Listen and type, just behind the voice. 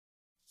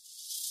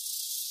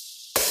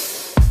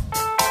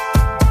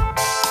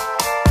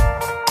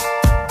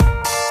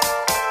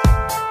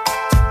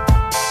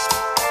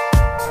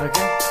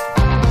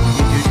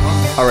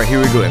All right, here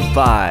we go in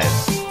 5,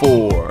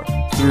 4,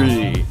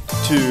 3,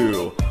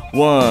 2,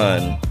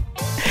 1.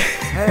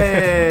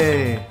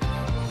 Hey.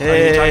 Hey. Oh,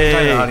 you're talking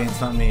to the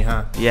audience, not me,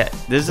 huh? Yeah,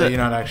 this So is you're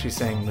not actually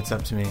saying what's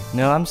up to me.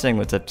 No, I'm saying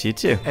what's up to you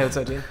too. Hey, what's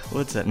up, dude?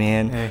 What's up,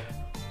 man? Hey.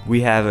 We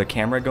have a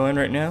camera going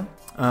right now.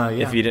 Yeah.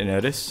 If you didn't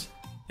notice,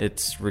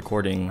 it's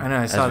recording. I know,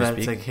 I saw as we that. speak.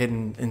 It's like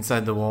hidden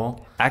inside the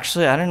wall.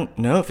 Actually, I don't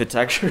know if it's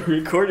actually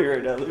recording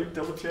right now. Let me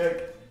double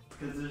check.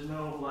 Because there's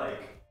no,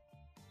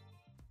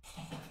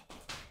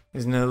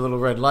 There's no little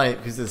red light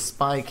because it's a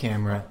spy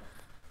camera.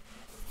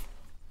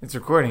 It's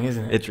recording,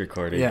 isn't it? It's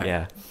recording,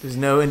 yeah. There's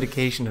no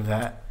indication of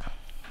that.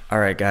 All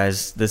right,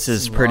 guys. This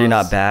is Some Pretty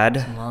laws- Not Bad,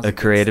 some laws a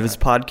against Creatives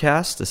that.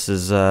 podcast. This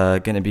is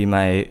going to be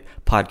my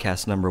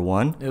podcast number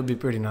 1. It would be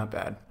pretty not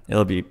bad.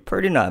 It'll be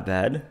pretty not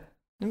bad.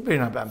 Pretty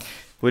not bad.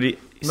 What do you,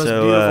 Most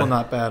beautiful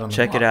not bad on the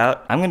check it block.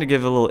 out. I'm going to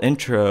give a little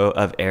intro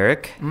of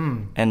Eric,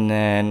 and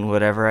then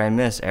whatever I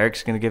miss,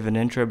 Eric's going to give an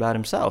intro about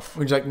himself.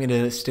 Would you like me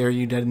to stare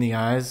you dead in the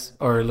eyes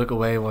or look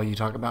away while you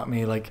talk about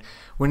me? Like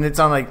when it's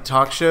on like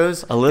talk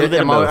shows, A little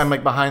bit of both. I'm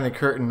like behind the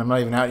curtain. I'm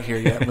not even out here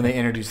yet when they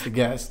introduce the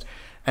guest,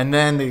 and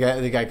then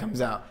the guy comes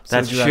out. So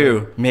That's would you rather-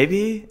 true.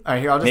 Maybe. All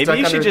right, here I'll just Maybe duck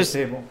you under should the just.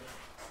 table.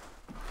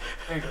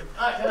 There you go.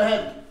 All right, go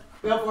ahead.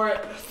 Go for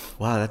it.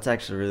 Wow, that's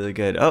actually really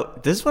good. Oh,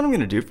 this is what I'm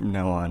going to do from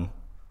now on.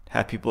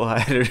 Have people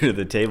hide under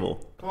the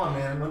table. Come on,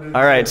 man. I'm under the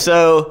All right,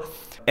 table. so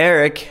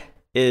Eric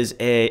is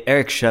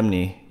Eric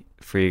Shumney.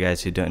 For you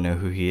guys who don't know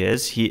who he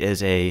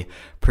is a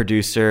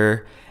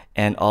producer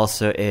and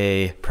also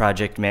a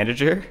project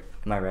manager.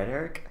 Am I right,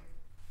 Eric?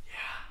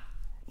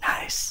 Yeah.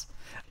 Nice.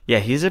 Yeah,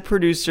 he's a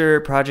producer,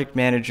 project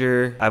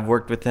manager. I've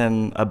worked with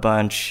him a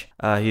bunch.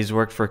 He's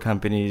worked for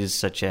companies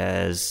such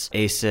as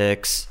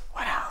ASICS.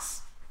 What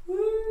else?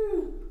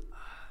 Woo.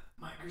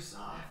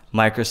 Microsoft.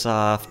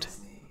 Microsoft.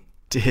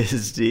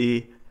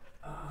 Disney.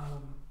 I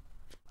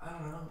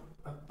don't know.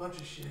 A bunch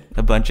of shit.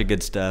 A bunch of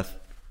good stuff.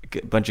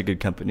 A bunch of good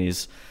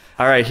companies.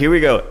 All right, here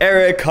we go.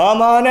 Eric,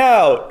 come on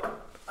out.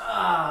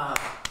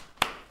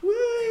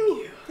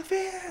 Woo! The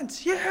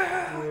fans.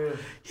 Yeah.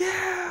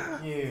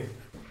 Yeah. You.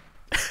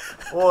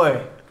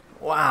 Boy,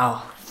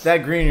 wow.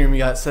 That green room you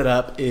got set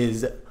up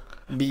is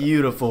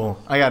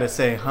beautiful. I gotta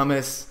say,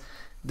 hummus,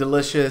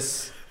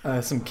 delicious.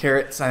 Some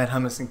carrots. I had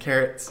hummus and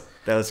carrots.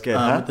 That was good,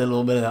 huh? With a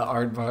little bit of that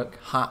aardvark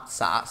hot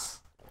sauce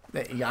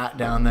that you got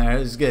down there. It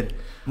was good.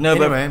 No,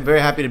 but- anyway, I'm very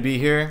happy to be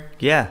here.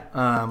 Yeah.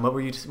 What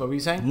were you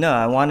saying? No,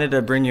 I wanted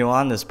to bring you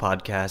on this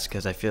podcast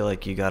because I feel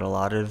like you got a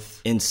lot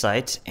of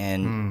insight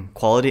and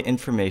quality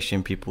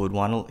information people would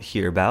want to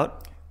hear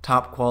about.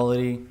 Top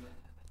quality.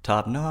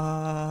 Top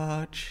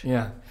notch.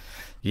 Yeah.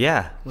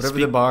 Yeah. Whatever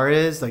the bar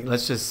is, like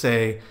let's just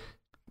say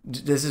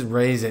this is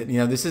raise it. You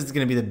know, this is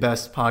going to be the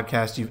best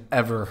podcast you've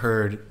ever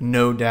heard,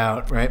 no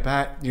doubt, right,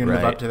 Pat? You're going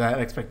to live Right. up to that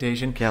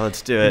expectation. Yeah,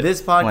 let's do it.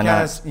 This Why not?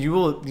 podcast, you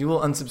will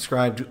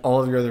unsubscribe to all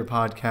of your other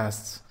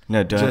podcasts.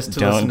 No, don't just to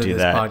listen to do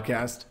this that.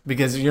 podcast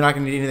because you're not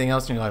going to need anything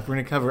else in your life. We're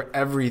going to cover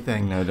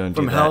everything. No, don't do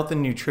from that. health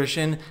and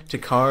nutrition to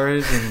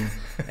cars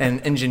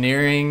and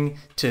engineering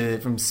to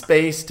from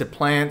space to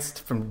plants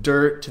from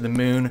dirt to the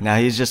moon. Now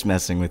he's just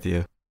messing with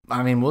you.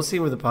 I mean, we'll see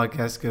where the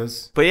podcast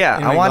goes. But yeah,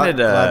 Anyway, I wanted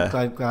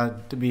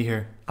glad to be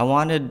here. I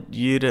wanted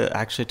you to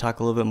actually talk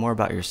a little bit more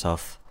about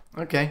yourself.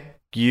 Okay.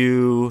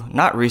 You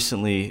not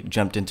recently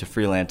jumped into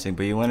freelancing,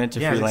 but you went into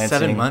Yeah, freelancing. like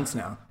 7 months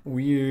now.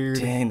 Weird.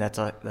 Dang, that's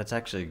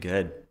actually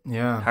good.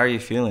 Yeah. How are you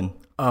feeling?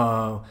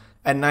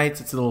 At nights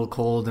it's a little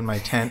cold in my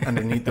tent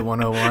underneath the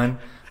 101,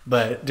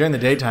 but during the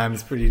daytime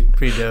it's pretty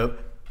dope.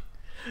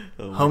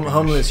 Oh my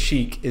Homeless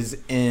chic is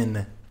in.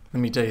 Let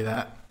me tell you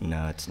that.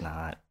 No, it's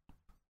not.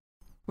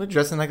 What,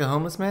 dressing like a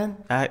homeless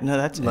man? No,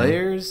 that's in.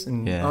 Layers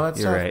and Yeah, all that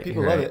you're stuff. right,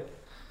 People you're love right. it.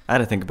 I had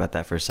to think about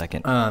that for a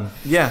second.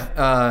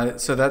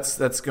 So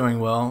that's going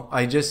well.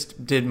 I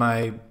just did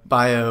my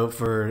bio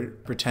for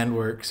pretend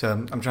work, so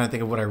I'm trying to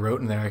think of what I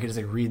wrote in there. I could just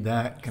like read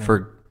that.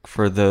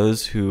 For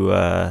those who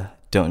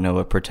don't know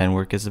what pretend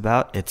work is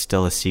about, it's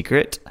still a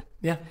secret.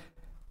 Yeah.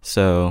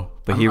 So,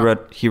 but he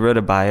wrote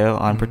a bio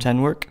on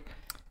pretend work,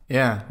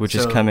 Yeah. which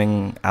is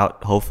coming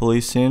out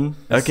hopefully soon.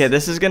 Okay,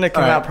 this is gonna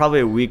come All right. out probably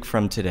a week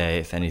from today,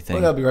 if anything.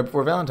 Well, that'll be right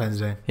before Valentine's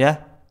Day, Yeah,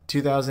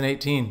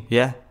 2018.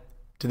 yeah.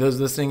 To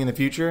those listening in the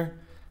future,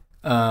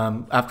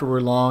 after we're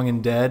long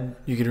and dead,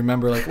 you could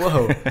remember like,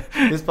 whoa,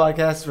 this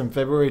podcast is from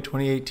February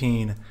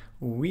 2018.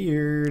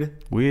 Weird.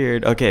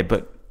 Okay,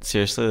 but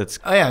seriously, let's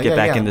Get get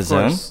back in the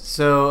zone.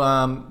 So,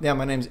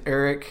 my name's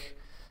Eric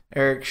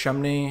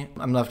Shumney.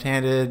 I'm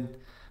left-handed.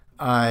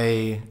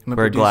 I am a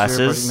Wear producer, glasses.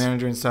 project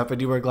manager and stuff. I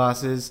do wear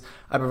glasses.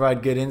 I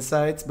provide good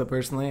insights, but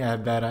personally, I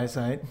have bad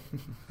eyesight.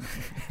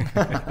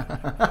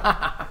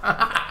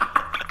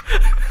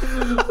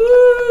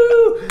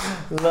 Woo!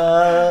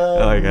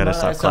 Love. Oh, I gotta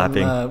stop myself,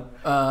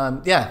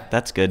 clapping. Yeah.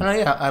 That's good.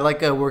 I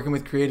like working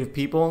with creative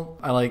people.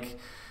 I like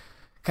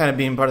kind of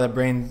being part of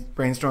that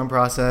brainstorm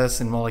process.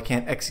 And while I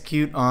can't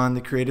execute on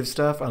the creative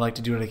stuff, I like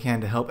to do what I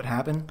can to help it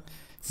happen.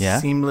 Yeah.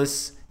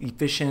 Seamless,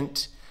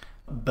 efficient,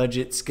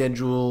 budget,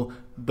 schedule,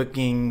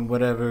 booking,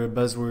 whatever,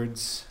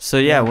 buzzwords. So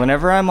yeah,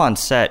 whenever I'm on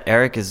set,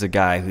 Eric is the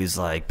guy who's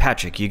like,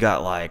 Patrick, you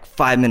got like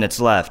 5 minutes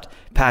left.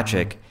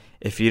 Patrick,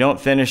 if you don't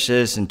finish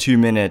this in 2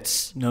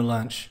 minutes, No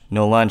lunch.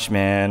 no lunch,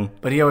 man.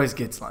 But he always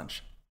gets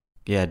lunch.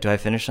 Yeah, do I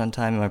finish on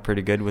time? Am I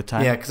pretty good with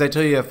time? Yeah, because I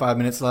tell you have 5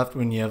 minutes left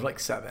when you have like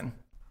 7.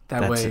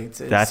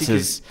 That's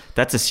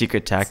a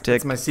secret tactic.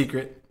 It's my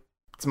secret.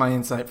 It's my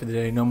insight for the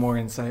day. No more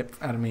insight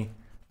out of me.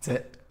 That's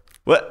it.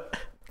 What?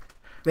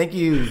 Thank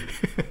you.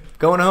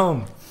 Going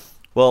home.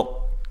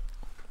 Well,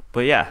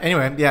 but yeah.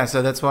 Anyway, yeah,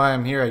 so that's why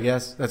I'm here, I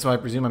guess. That's why I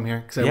presume I'm here,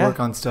 because I work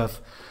on stuff.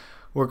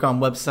 Work on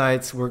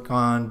websites, work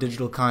on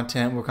digital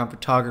content, work on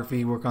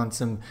photography, work on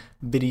some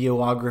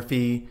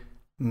videography,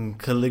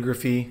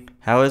 calligraphy.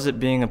 How is it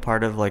being a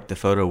part of like the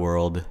photo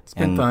world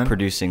and fun.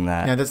 Producing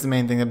that? Yeah, that's the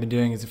main thing I've been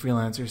doing as a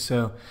freelancer.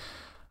 So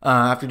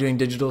after doing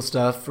digital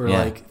stuff for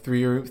like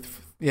 3 or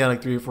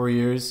 4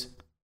 years,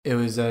 it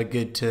was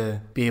good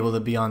to be able to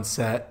be on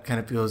set. Kind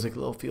of feels like a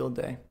little field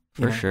day.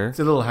 For sure. It's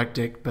a little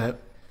hectic,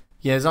 but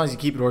yeah, as long as you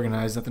keep it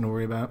organized, nothing to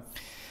worry about.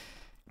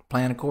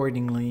 Plan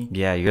accordingly.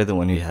 Yeah, you're the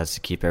one who has to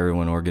keep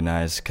everyone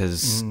organized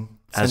because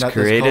as Send out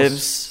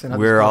creatives,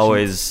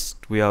 those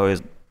we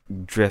always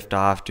drift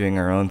off doing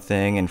our own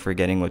thing and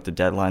forgetting what the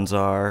deadlines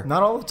are.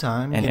 Not all the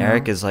time. And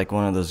Eric is like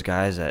one of those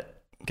guys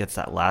that gets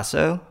that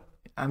lasso.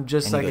 I'm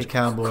just like goes, a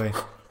cowboy.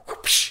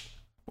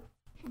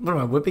 What am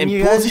I, whipping and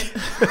you pulls guys?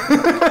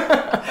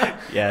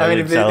 Yeah, I mean,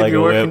 if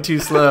you're working too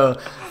slow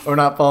or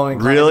not following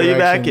client reel you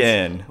back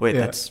directions. in. Wait,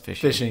 Yeah, that's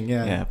fishing. Fishing,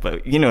 yeah. Yeah,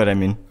 but you know what I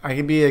mean. I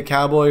could be a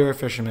cowboy or a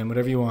fisherman,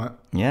 whatever you want.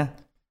 Yeah,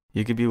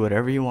 you could be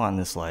whatever you want in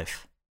this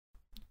life.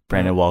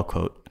 Brandon Wall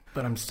quote.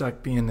 But I'm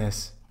stuck being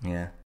this.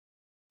 Yeah.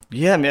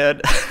 Yeah,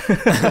 man.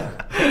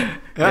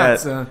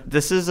 Yeah,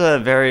 this is a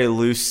very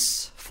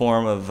loose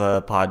form of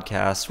a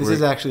podcast. This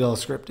is actually all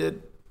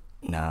scripted.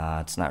 Nah,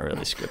 it's not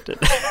really scripted.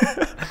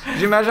 Could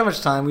you imagine how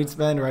much time we'd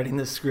spend writing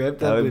this script?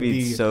 That would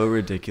be so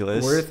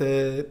ridiculous. Worth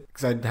it.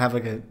 Because I'd have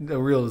like a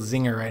real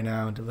zinger right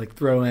now to like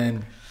throw in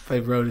if I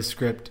wrote a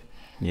script.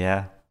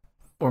 Yeah.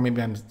 Or maybe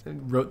I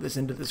wrote this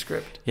into the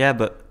script. Yeah,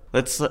 but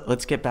let's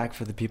get back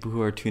for the people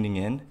who are tuning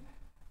in.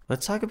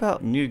 Let's talk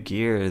about new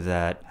gear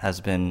that has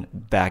been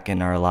back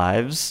in our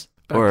lives.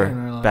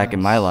 Back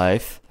in my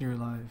life. Your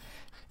life.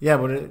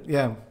 Yeah,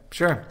 yeah,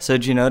 sure. So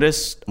did you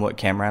notice what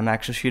camera I'm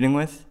actually shooting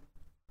with?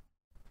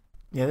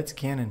 Yeah, that's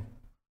Canon.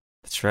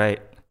 That's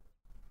right.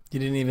 You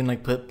didn't even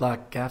like put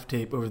black gaff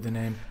tape over the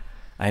name.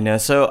 I know.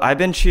 So I've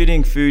been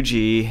shooting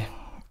Fuji,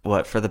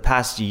 for the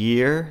past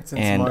year?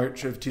 Since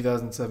March of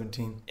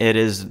 2017. It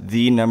is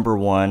the number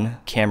one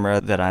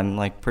camera that I'm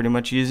like pretty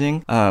much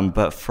using.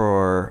 But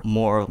for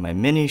more of my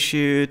mini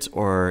shoots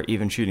or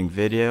even shooting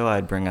video,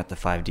 I'd bring out the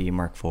 5D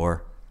Mark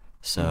IV.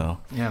 So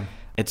yeah,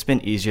 it's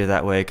been easier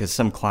that way because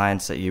some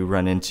clients that you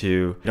run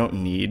into don't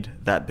need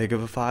that big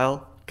of a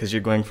file because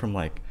you're going from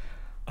like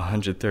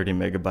 130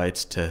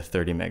 megabytes to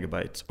 30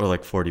 megabytes or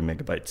like 40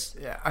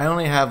 megabytes. Yeah, I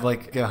only have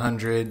like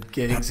 100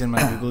 gigs in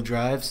my Google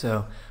Drive,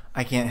 so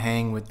I can't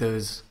hang with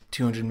those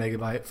 200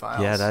 megabyte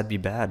files. Yeah, that'd be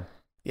bad.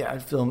 Yeah,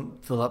 I'd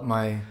fill up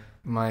my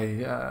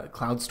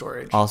cloud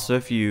storage. Also,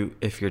 if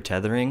you're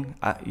tethering,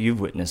 you've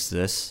witnessed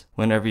this.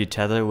 Whenever you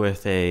tether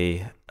with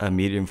a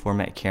medium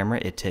format camera,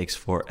 it takes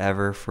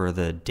forever for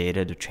the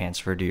data to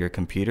transfer to your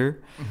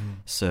computer. Mm-hmm.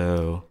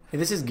 So hey,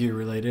 this is gear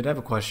related. I have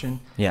a question.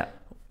 Yeah.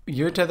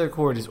 Your tether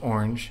cord is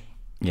orange.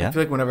 Yeah. I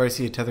feel like whenever I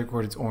see a tether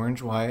cord, it's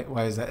orange. Why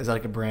is that? Is that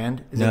like a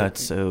brand?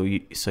 It's so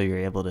you're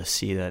able to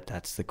see that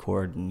that's the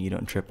cord and you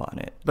don't trip on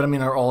it. But I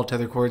mean, are all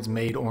tether cords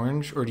made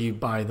orange, or do you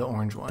buy the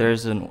orange one?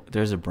 There's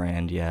a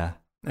brand, yeah.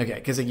 Okay,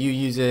 because like you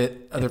use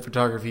it. Other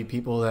photography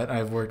people that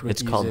I've worked with.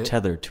 It's called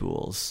Tether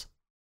Tools.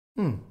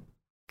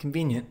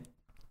 Convenient.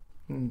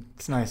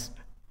 It's nice.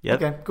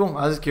 Yep. Okay, cool.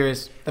 I was just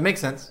curious. That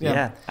makes sense.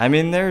 Yeah. I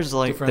mean, there's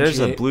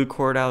a blue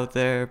cord out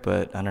there,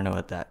 but I don't know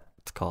what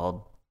that's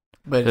called.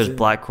 But there's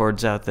black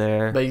cords out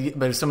there. But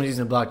if someone's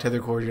using a black tether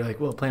cord, you're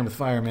like, well, playing with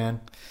fire, man.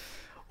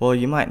 Well,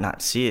 you might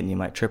not see it and you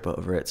might trip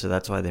over it, so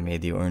that's why they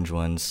made the orange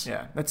ones.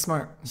 Yeah, that's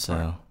smart.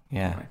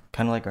 Yeah,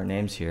 kind of like our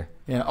names here.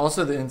 Yeah,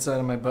 also the inside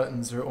of my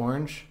buttons are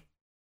orange.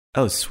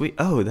 Oh, sweet.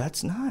 Oh,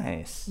 that's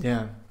nice.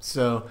 Yeah,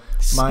 so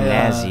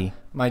Snazzy.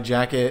 My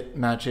jacket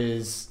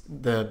matches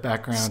the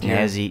background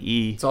Snazzy here.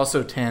 E. It's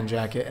also a tan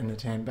jacket and a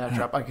tan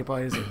backdrop. I could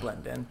probably just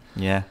blend in.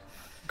 Yeah.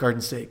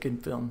 Garden State,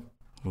 good film.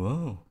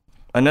 Whoa.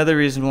 Another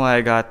reason why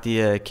I got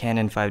the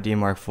Canon 5D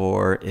Mark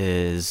IV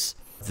is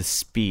the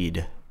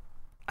speed.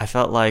 I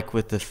felt like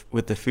with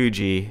the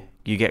Fuji,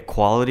 you get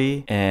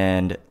quality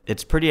and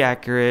it's pretty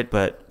accurate,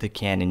 but the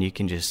Canon, you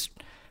can just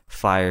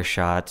fire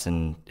shots,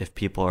 and if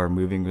people are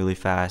moving really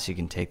fast, you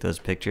can take those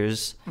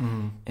pictures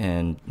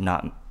and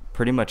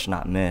pretty much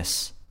not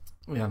miss.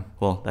 Yeah.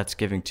 Well, that's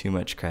giving too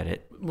much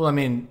credit. Well, I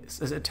mean,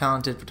 as a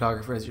talented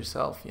photographer as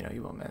yourself,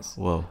 you won't miss.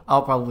 Whoa.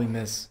 I'll probably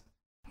miss.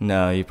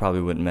 No, you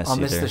probably wouldn't miss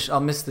either. I'll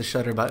miss the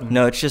shutter button.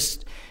 No,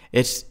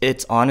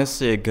 it's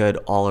honestly a good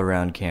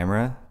all-around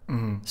camera.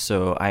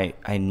 So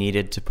I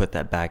needed to put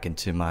that back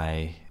into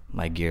my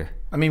gear.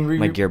 I mean,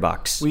 my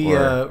gearbox. We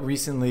or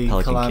recently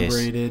Pelican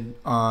collaborated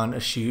on a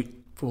shoot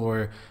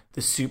for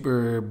the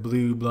Super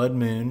Blue Blood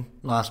Moon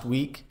last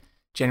week,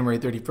 January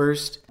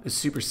 31st. It was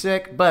super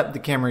sick, but the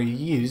camera you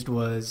used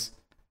was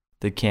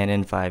the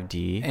Canon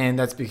 5D and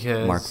that's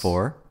because Mark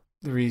IV.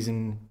 The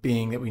reason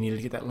being that we needed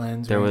to get that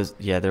lens. There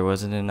right? there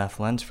wasn't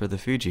enough lens for the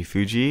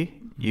Fuji.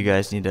 You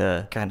guys need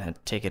to kind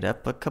of take it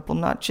up a couple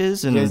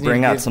notches and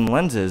bring out some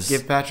lenses.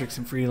 Give Patrick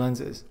some free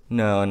lenses.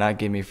 No, not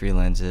give me free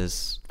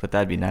lenses, but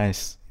that'd be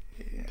nice.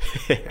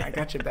 Yeah, I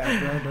got your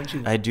back, bro. Don't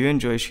you? I do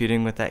enjoy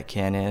shooting with that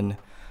Canon.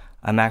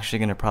 I'm actually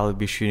going to probably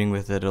be shooting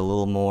with it a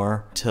little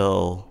more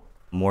till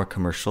more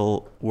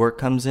commercial work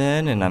comes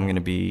in, and I'm going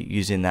to be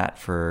using that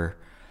for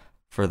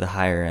the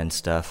higher end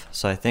stuff.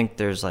 So I think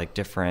there's like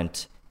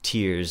different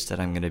tiers that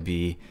I'm going to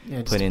be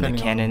putting the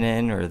Canon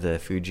in or the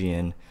Fuji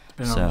in.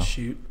 Depending on the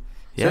shoot.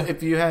 Yeah. So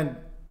if you had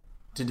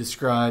to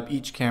describe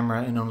each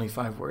camera in only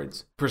 5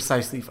 words,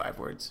 precisely 5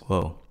 words,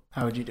 whoa,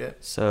 how would you do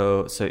it?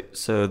 So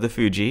the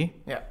Fuji.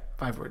 Yeah,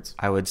 5 words.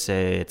 I would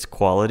say it's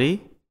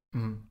quality.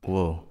 Mm-hmm.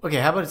 Whoa. Okay,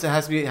 how about it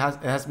has to be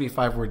a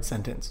 5-word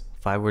sentence?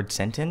 5-word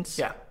sentence?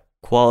 Yeah.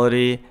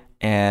 Quality,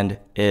 and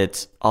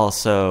it's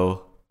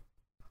also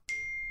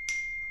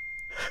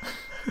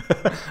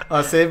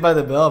Saved by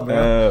the Bell,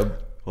 bro.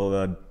 Hold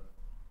on.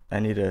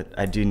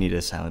 I do need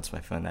to silence my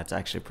phone. That's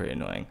actually pretty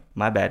annoying.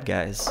 My bad,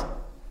 guys.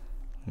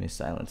 Let me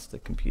silence the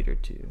computer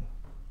too.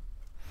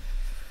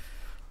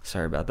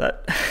 Sorry about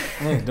that.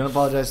 Hey, don't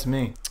apologize to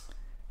me.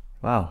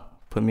 Wow,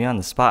 put me on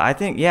the spot. I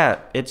think, yeah,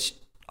 it's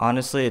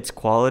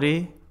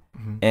quality,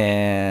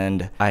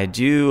 and I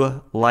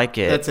do like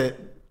it. That's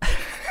it.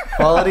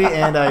 Quality,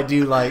 and I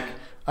do like.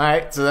 All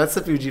right, so that's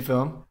the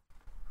Fujifilm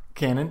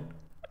Canon.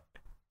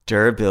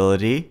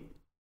 Durability,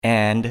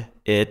 and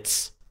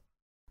it's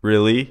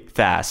really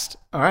fast.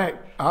 All right,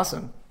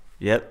 awesome.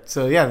 Yep.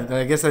 So yeah,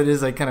 I guess that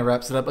is like kind of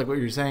wraps it up like what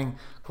you were saying.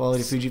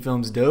 Quality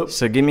Fujifilm's dope.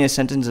 So give me a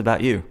sentence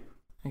about you.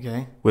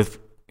 Okay.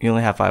 You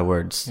only have 5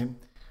 words. It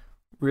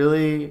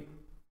really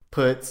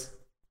puts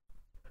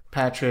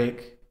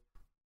Patrick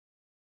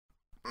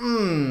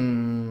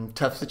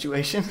tough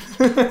situation.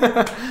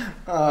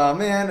 Oh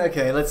man.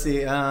 Okay, let's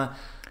see.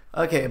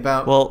 Okay,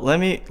 about. Well, let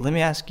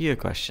me ask you a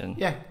question.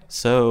 Yeah.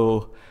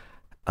 So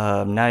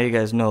now you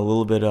guys know a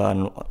little bit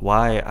on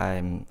why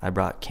I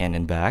brought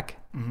Canon back.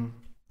 Mm-hmm.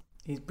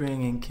 He's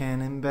bringing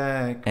Canon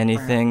back.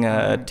 Anything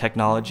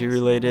technology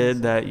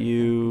related that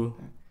you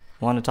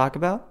want to talk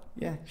about?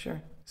 Yeah,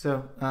 sure.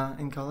 So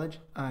in college,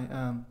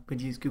 I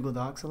would use Google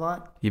Docs a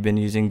lot. You've been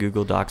using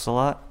Google Docs a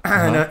lot?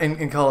 No,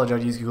 in college,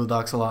 I'd use Google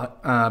Docs a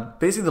lot.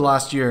 Basically, the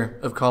last year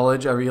of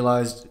college, I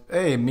realized,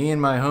 hey, me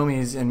and my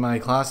homies in my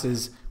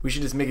classes, we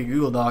should just make a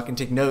Google Doc and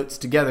take notes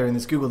together in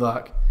this Google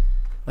Doc.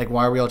 Like,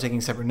 why are we all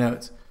taking separate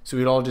notes? So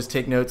we'd all just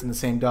take notes in the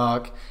same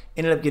doc.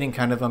 Ended up getting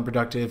kind of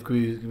unproductive.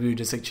 We would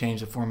just like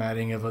change the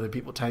formatting of other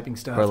people typing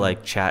stuff. Or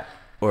like chat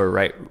or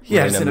write.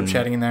 Yeah, just end up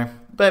chatting in there.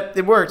 But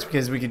it worked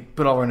because we could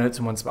put all our notes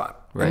in one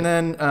spot. Right. And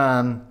then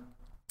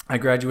I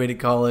graduated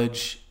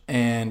college,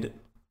 and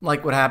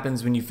like what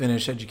happens when you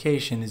finish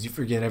education is you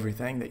forget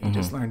everything that you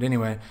just learned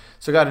anyway.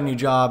 So I got a new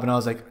job, and I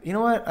was like, you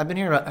know what? I've been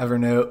hearing about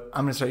Evernote.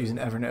 I'm going to start using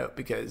Evernote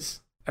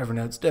because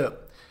Evernote's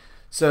dope.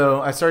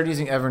 So I started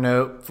using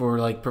Evernote for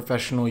like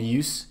professional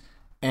use,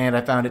 and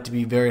I found it to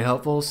be very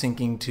helpful,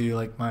 syncing to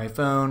like my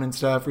phone and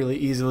stuff really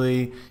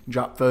easily,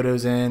 drop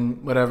photos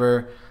in,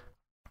 whatever.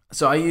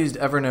 So I used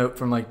Evernote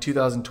from like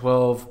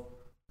 2012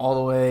 all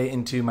the way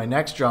into my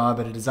next job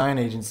at a design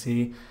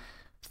agency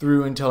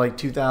through until like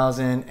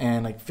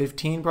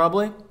 2015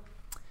 probably.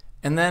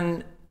 And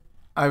then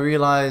I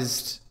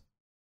realized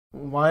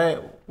why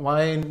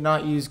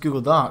not use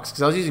Google Docs?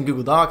 Because I was using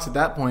Google Docs at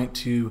that point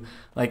to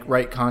like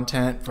write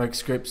content for like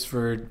scripts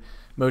for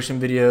motion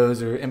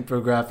videos or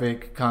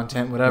infographic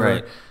content, whatever.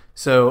 Right.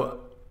 So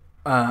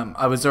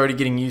I was already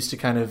getting used to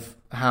kind of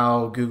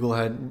how Google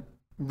had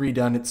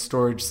redone its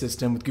storage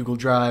system with Google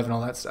Drive and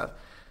all that stuff.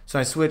 So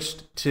I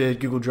switched to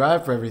Google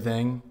Drive for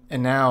everything,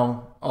 and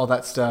now all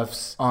that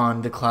stuff's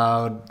on the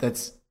cloud.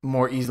 That's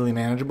more easily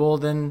manageable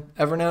than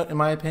Evernote, in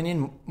my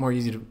opinion.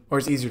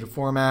 It's easier to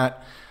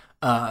format,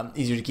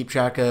 easier to keep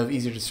track of,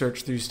 easier to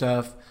search through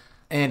stuff,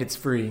 and it's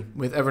free.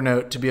 With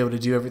Evernote, to be able to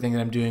do everything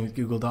that I'm doing with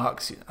Google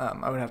Docs,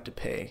 I would have to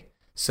pay.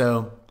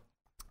 So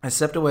I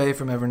stepped away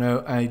from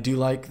Evernote. I do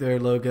like their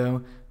logo.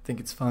 I think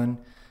it's fun.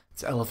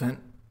 It's an elephant.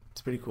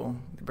 It's pretty cool,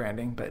 the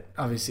branding. But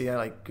obviously, I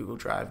like Google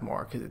Drive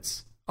more because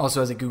it's also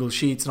has like Google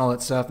Sheets and all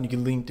that stuff, and you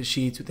can link to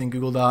Sheets within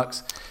Google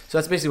Docs. So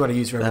that's basically what I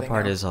use for everything. That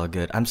part now. is all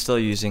good. I'm still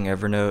using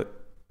Evernote,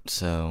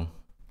 so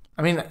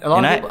I mean, a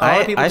lot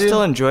of people I do.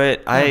 still enjoy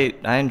it. Yeah.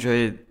 I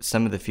enjoy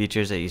some of the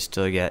features that you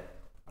still get,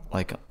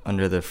 like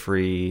under the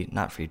free,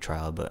 not free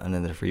trial, but under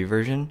the free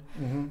version,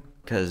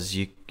 because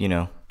you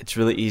know it's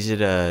really easy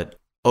to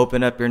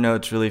open up your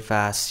notes really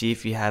fast, see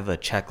if you have a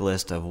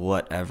checklist of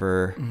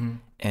whatever,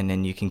 and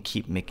then you can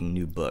keep making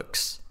new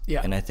books.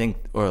 Yeah. And I think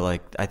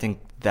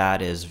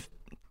that is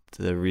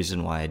the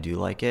reason why I do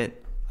like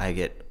it.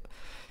 It's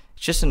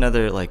just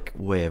another like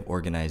way of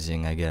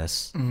organizing, I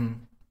guess.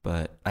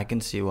 But I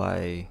can see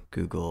why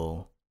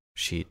Google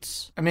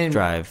Sheets, I mean,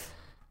 Drive.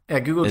 Yeah,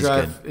 Google is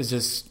Drive good. is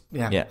just,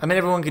 yeah. Yeah. I mean,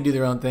 everyone can do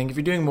their own thing. If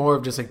you're doing more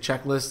of just like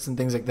checklists and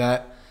things like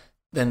that,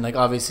 then like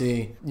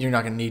obviously you're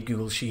not going to need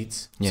Google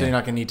Sheets. Yeah. So you're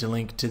not going to need to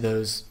link to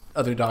those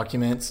other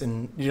documents,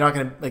 and you're not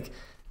going to like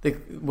the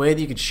way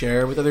that you could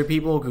share with other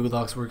people. Google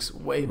Docs works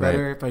way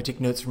better. Right. If I take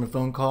notes from a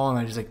phone call and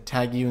I just like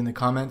tag you in the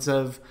comments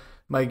of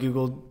my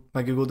Google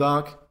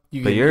Doc,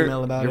 you But get an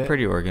email about you're it.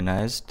 pretty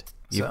organized.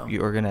 So.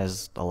 You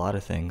organize a lot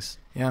of things,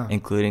 Yeah.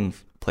 including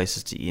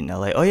places to eat in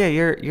LA. Oh yeah,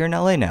 you're in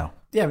LA now.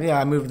 Yeah,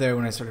 I moved there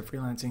when I started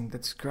freelancing.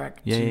 That's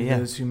correct. Yeah, to yeah.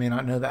 those who may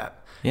not know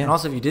that. Yeah. And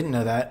also, if you didn't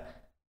know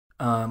that,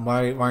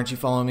 why aren't you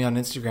following me on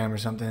Instagram or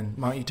something?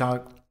 Why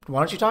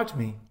don't you talk to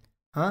me?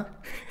 Huh?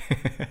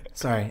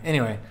 Sorry.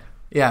 Anyway,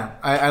 yeah,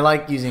 I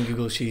like using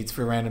Google Sheets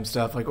for random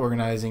stuff like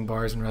organizing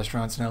bars and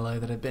restaurants in LA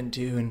that I've been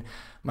to, and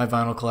my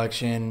vinyl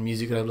collection,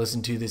 music that I've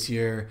listened to this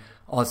year.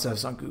 All that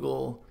stuff's on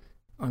Google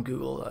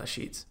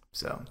Sheets.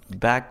 So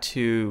Back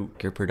to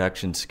your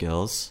production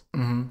skills.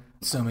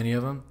 so many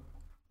of them.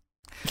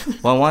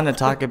 Well, I want to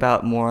talk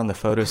about more on the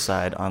photo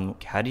side on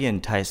how do you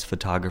entice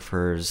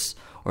photographers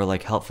or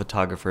like help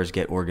photographers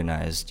get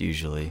organized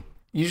usually?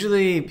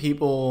 Usually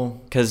people.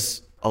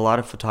 Because a lot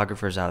of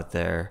photographers out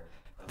there,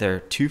 they're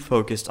too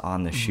focused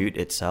on the shoot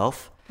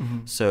itself.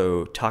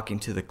 So talking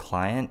to the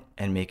client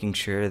and making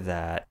sure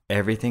that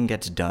everything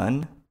gets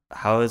done,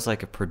 how is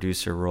like a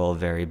producer role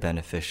very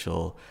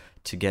beneficial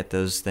to get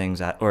those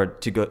things out or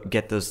to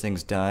get those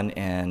things done?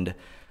 And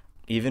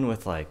even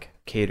with like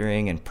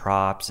catering and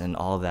props and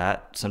all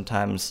that,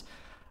 sometimes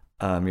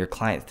your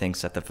client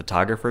thinks that the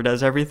photographer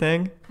does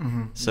everything.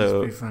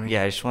 So pretty funny.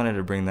 yeah, I just wanted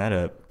to bring that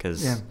up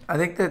because Yeah, I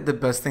think that the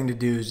best thing to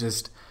do is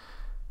just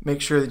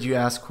make sure that you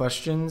ask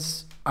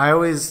questions. I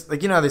always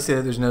like, how they say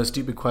that there's no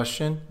stupid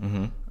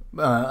question.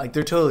 Like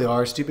there totally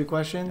are stupid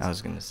questions, I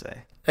was gonna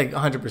say like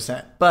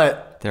 100%.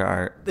 But there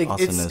are like,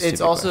 also no stupid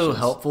it's also questions.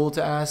 helpful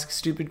to ask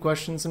stupid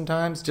questions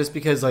sometimes, just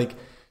because like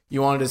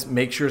you want to just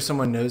make sure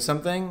someone knows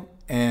something,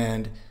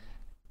 and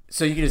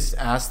so you can just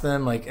ask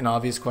them like an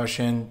obvious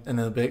question, and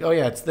they'll be like, "Oh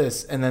yeah, it's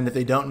this." And then if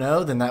they don't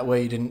know, then that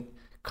way you didn't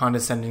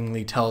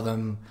condescendingly tell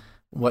them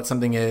what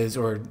something is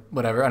or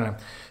whatever. I don't know.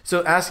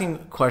 So asking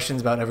questions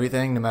about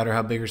everything, no matter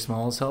how big or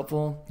small, is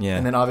helpful. Yeah.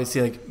 And then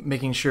obviously like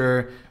making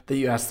sure that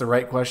you ask the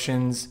right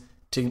questions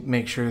to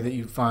make sure that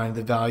you find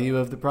the value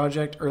of the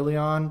project early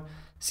on.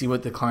 See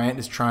what the client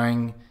is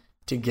trying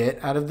to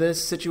get out of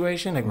this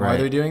situation, like why Right.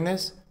 they're doing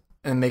this,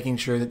 and making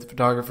sure that the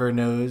photographer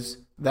knows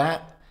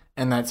that.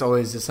 And that's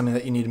always just something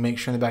that you need to make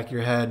sure in the back of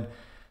your head.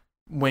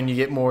 When you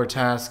get more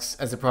tasks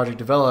as the project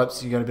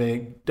develops, you got to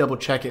be double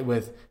check it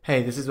with,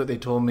 hey, this is what they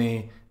told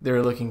me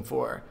they're looking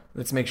for.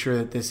 Let's make sure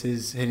that this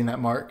is hitting that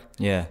mark.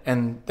 Yeah.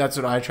 And that's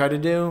what I try to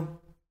do.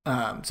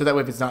 So that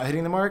way, if it's not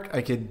hitting the mark,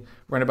 I could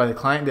run it by the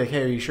client and be like,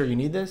 hey, are you sure you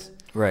need this?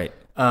 Right.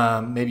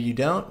 Maybe you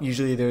don't.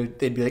 Usually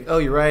they'd be like, oh,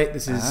 you're right.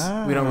 This is,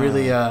 we don't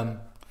really,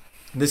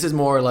 this is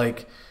more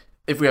like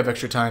if we have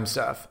extra time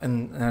stuff.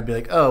 And I'd be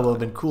like, oh, well, it'd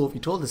been cool if you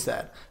told us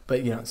that.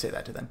 But you don't say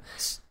that to them.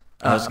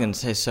 I was going to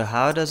say, so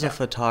how does a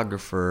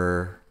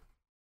photographer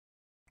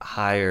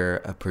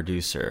hire a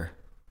producer?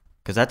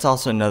 Because that's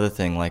also another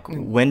thing. Like,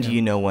 when do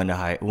you know when to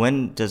hire?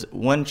 When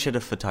should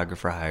a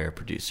photographer hire a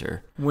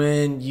producer?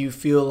 When you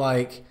feel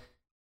like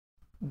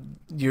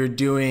you're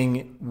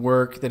doing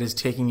work that is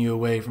taking you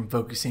away from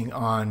focusing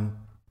on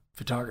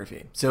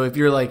photography. So if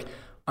you're like,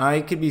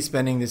 I could be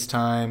spending this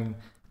time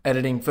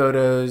editing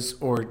photos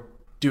or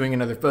doing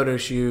another photo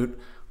shoot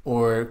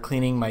or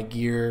cleaning my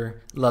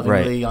gear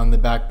lovingly on the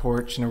back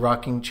porch in a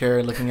rocking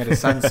chair looking at a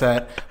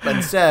sunset. But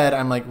instead,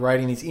 I'm like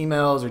writing these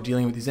emails or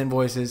dealing with these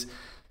invoices.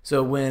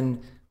 So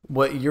when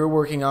what you're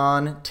working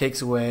on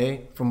takes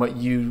away from what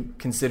you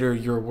consider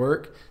your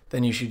work,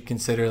 then you should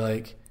consider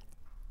like,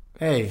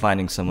 hey,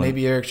 Finding someone.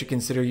 maybe Eric should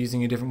consider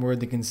using a different word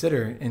than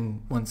consider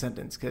in one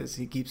sentence because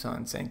he keeps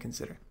on saying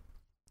consider.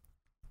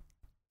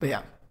 But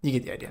yeah, you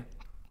get the idea.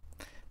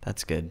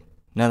 That's good.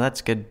 No,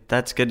 that's good.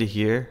 That's good to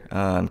hear.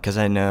 Because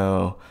I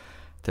know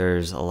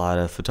there's a lot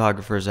of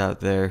photographers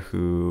out there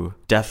who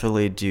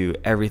definitely do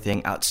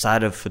everything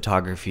outside of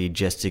photography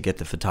just to get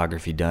the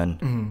photography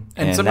done.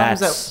 And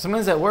sometimes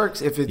that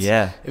works. If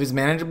it's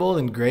manageable,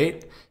 then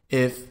great.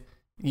 If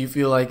you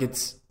feel like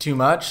it's too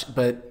much,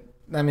 but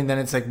I mean, then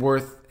it's like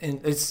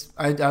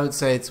I would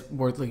say it's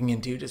worth looking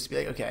into just to be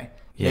like, okay,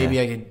 maybe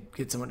I could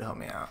get someone to help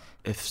me out.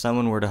 If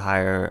someone were to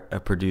hire a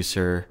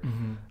producer,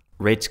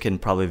 rates can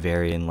probably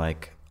vary in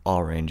like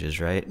all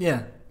ranges, right?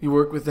 Yeah, you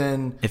work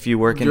within. If you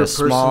work in your a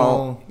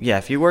small, personal-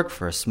 if you work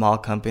for a small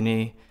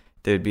company,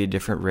 there would be a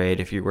different rate.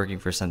 If you're working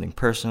for something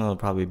personal, it'll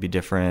probably be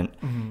different.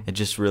 It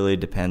just really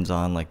depends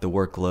on like the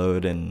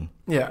workload and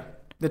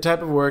the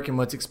type of work and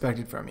what's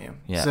expected from you.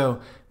 Yeah. So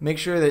make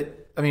sure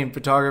that, I mean,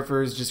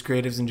 photographers, just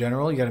creatives in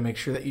general, you got to make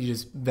sure that you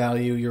just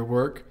value your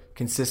work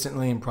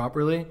consistently and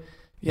properly,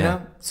 you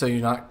know, so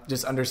you're not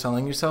just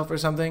underselling yourself or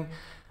something.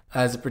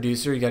 As a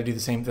producer, you got to do the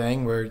same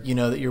thing where you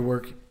know that your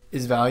work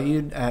is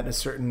valued at a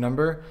certain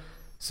number.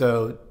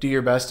 So do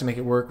your best to make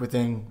it work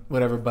within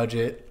whatever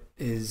budget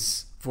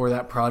is for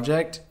that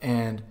project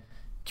and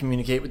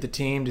communicate with the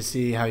team to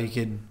see how you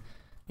could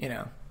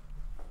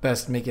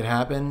best make it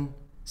happen.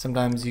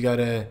 Sometimes you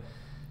gotta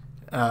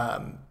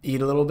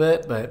eat a little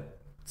bit, but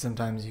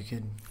sometimes you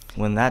could.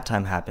 When that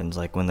time happens,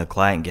 like when the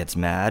client gets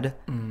mad,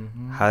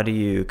 how do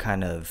you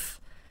kind of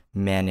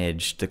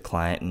manage the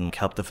client and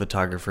help the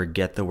photographer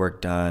get the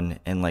work done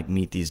and like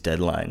meet these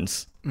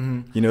deadlines?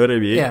 You know what I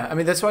mean? Yeah, I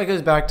mean, that's why it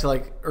goes back to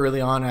like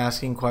early on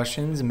asking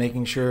questions and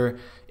making sure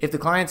if the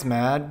client's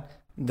mad,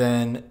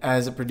 then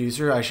as a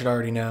producer, I should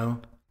already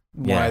know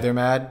why they're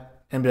mad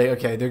and be like,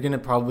 okay, they're going to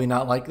probably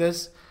not like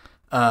this,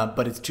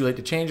 but it's too late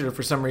to change it, or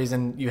for some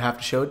reason you have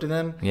to show it to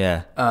them.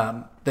 Yeah.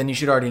 Then you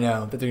should already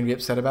know that they're going to be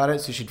upset about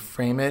it. So you should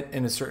frame it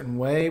in a certain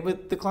way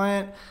with the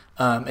client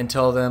and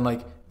tell them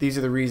like, these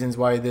are the reasons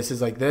why this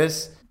is like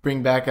this.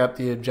 Bring back up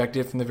the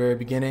objective from the very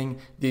beginning.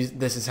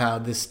 This is how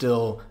this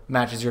still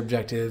matches your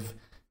objective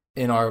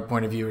in our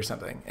point of view or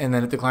something. And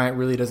then if the client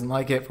really doesn't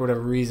like it for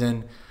whatever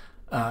reason,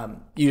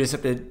 you just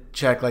have to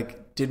check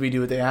like, did we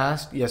do what they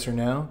asked? Yes or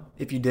no?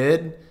 If you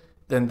did,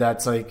 then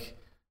that's like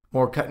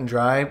more cut and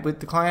dry with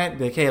the client.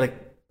 Be like, hey, like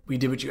we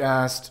did what you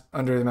asked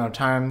under the amount of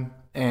time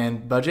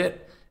and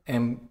budget,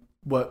 and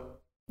what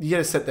you got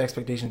to set the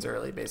expectations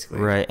early, basically.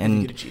 Right, and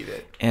you can achieve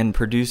it. And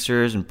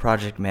producers and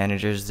project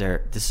managers,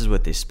 this is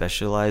what they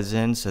specialize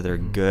in, so they're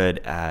good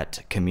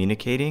at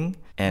communicating.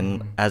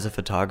 And as a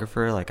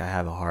photographer, like I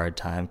have a hard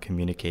time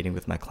communicating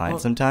with my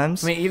clients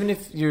sometimes. I mean, even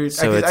if you're,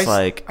 so I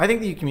think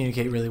that you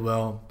communicate really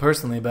well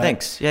personally. But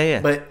thanks,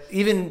 yeah. But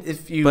even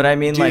if you,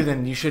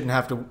 then you shouldn't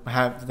have to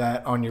have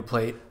that on your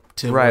plate.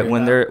 Right,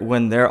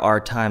 when there are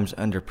times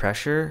under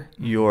pressure,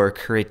 your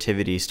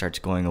creativity starts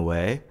going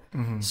away.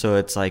 So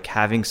it's like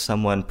having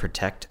someone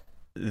protect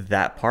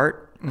that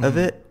part of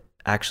it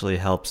actually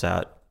helps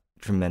out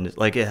tremendous.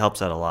 Like it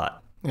helps out a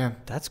lot. Yeah.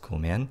 That's cool,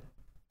 man.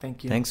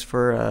 Thank you. Thanks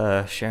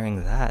for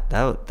sharing that.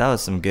 That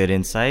was some good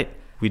insight.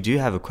 We do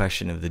have a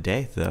question of the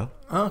day, though.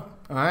 Oh,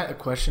 all right. A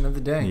question of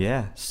the day.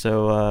 Yeah.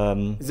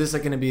 So, is this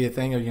like going to be a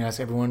thing? Are you going to ask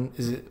everyone?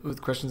 Is it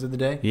with questions of the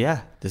day?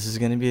 Yeah, this is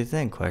going to be a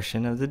thing.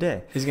 Question of the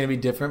day. Is it going to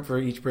be different for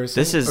each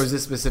person? Or is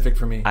this specific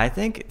for me? I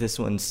think this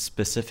one's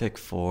specific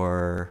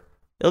for.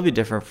 It'll be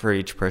different for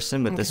each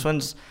person, but this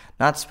one's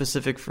not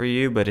specific for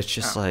you. But it's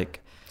just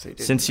like,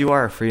 since you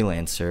are a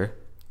freelancer.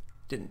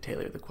 Didn't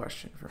tailor the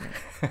question for me.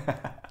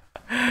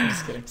 I'm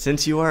just kidding.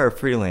 Since you are a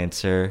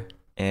freelancer,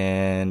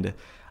 and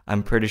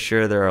I'm pretty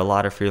sure there are a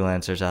lot of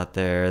freelancers out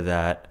there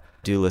that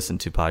do listen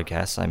to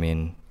podcasts. I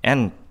mean,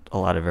 and a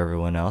lot of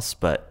everyone else,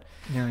 but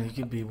you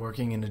could be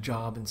working in a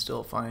job and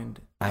still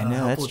find. I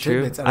know that's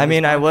true. I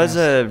mean, I was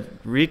a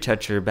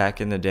retoucher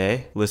back in the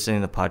day, listening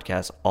to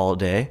podcasts all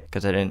day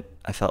because I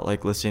felt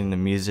like listening to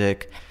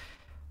music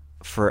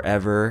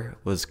forever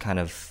was kind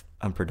of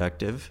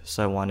unproductive.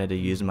 So I wanted to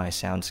use my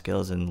sound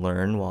skills and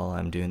learn while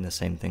I'm doing the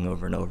same thing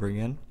over and over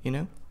again,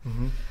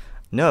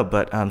 No,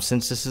 but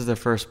since this is the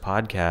first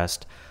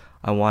podcast,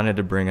 I wanted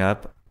to bring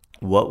up,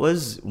 what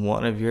was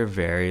one of your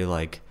very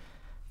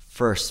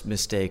first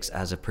mistakes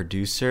as a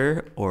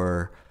producer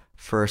or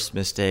first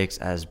mistakes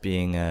as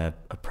being a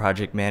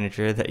project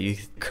manager that you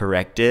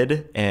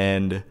corrected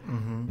and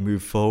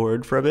moved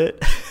forward from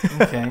it?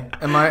 Okay.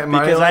 Am I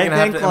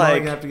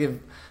going to have to give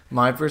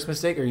my first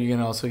mistake, or are you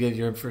going to also give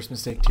your first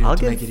mistake too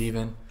to make it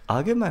even?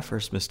 I'll give my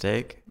first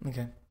mistake.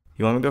 Okay.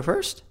 You want me to go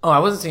first? Oh, I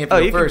wasn't saying if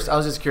you go first. I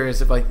was just curious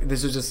if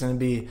this was just going to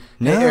be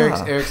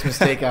Eric's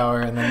mistake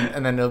hour, and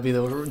then it'll be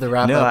the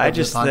wrap up. No, I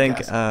just think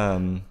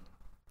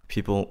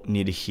people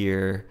need to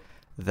hear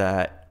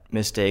that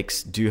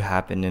mistakes do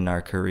happen in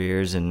our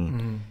careers,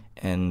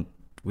 and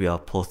we all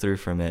pull through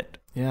from it.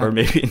 Yeah. Or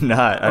maybe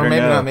not. I don't know. Or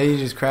maybe not. Maybe you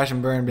just crash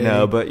and burn, baby.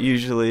 No, but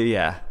usually,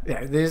 yeah.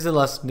 Yeah, there's a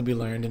lesson to be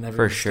learned in every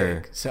For mistake.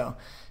 Sure. So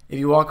if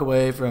you walk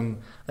away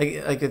from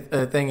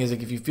a thing is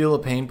if you feel a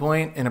pain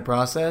point in a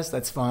process,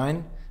 that's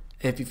fine.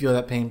 If you feel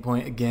that pain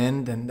point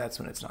again, then that's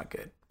when it's not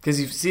good. Because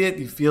you see it,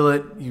 you feel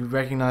it, you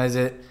recognize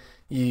it,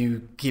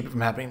 you keep it from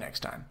happening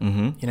next time.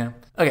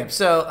 Okay,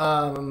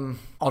 so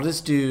I'll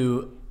just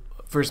do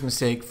first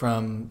mistake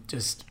from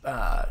just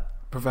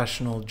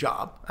professional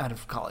job out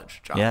of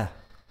college job. Yeah.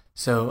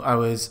 So I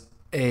was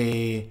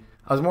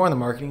more on the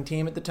marketing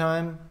team at the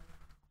time,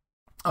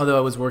 although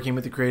I was working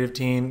with the creative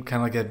team,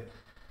 kind of like a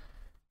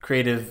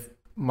creative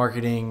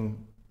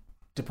marketing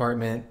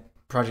department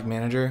project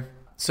manager.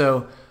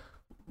 So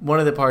one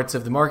of the parts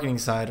of the marketing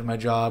side of my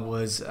job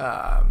was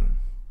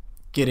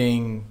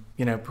getting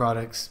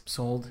products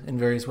sold in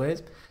various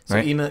ways. So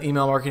right.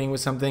 email marketing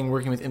was something,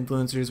 working with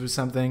influencers was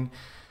something,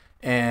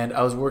 and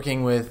I was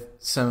working with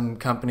some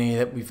company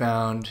that I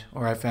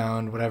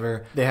found,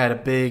 whatever. They had a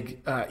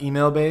big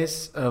email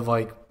base of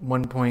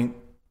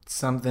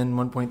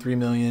 1.3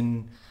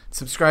 million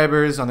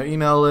subscribers on their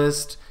email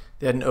list.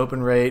 They had an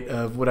open rate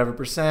of whatever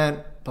percent,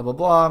 blah, blah,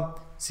 blah.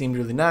 Seemed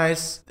really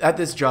nice. At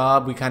this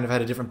job, we kind of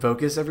had a different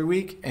focus every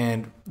week,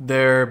 and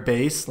their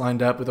base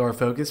lined up with our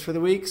focus for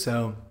the week.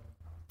 So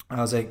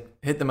I was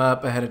hit them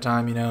up ahead of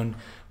time, and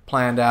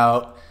planned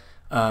out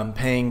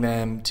paying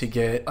them to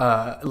get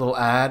a little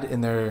ad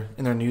in their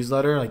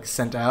newsletter,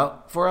 sent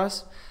out for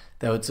us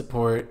that would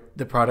support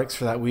the products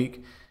for that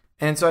week.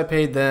 And so I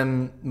paid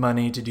them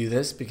money to do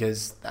this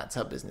because that's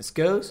how business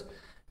goes.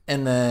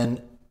 And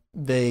then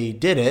they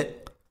did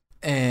it,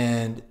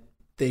 and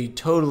they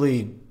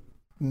totally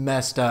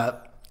messed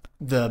up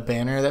the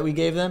banner that we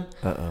gave them.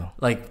 Uh-oh.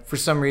 Like, for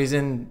some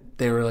reason,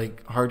 they were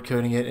like hard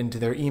coding it into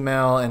their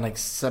email and like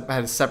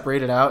had to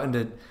separate it out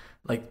into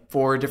like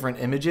 4 different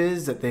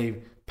images that they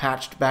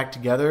patched back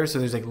together. So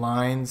there's like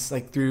lines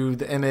like through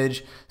the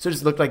image. So it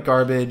just looked like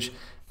garbage.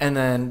 And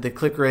then the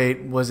click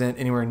rate wasn't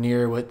anywhere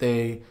near what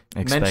they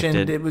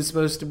mentioned it was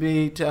supposed to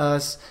be to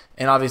us.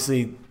 And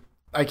obviously,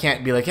 I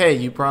can't be like, hey,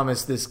 you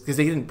promised this, because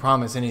they didn't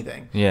promise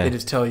anything. Yeah. They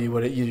just tell you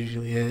what it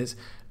usually is.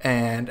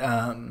 And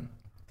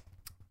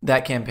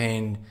that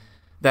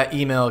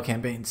email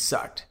campaign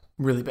sucked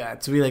really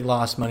bad. So we like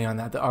lost money on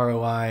that. The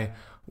ROI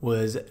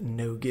was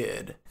no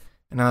good.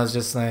 And I was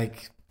just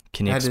like...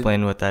 Can you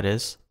explain what that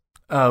is?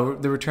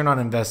 The return on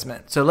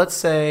investment. So let's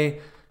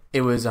say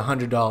it was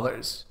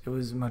 $100. It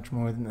was much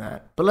more than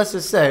that. But let's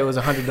just say it was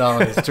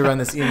 $100 to run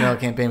this email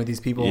campaign with these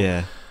people.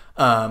 Yeah.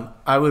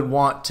 I would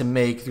want to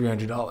make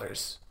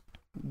 $300.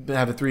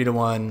 Have a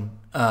 3-to-1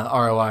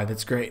 ROI.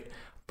 That's great.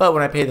 But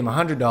when I pay them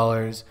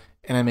 $100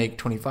 and I make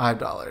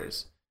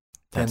 $25,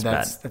 then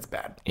that's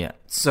bad. Yeah.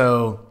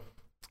 So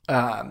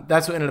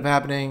that's what ended up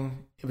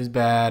happening. It was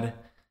bad.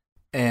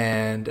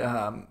 And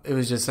it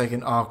was just like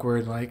an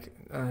awkward, like,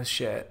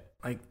 shit.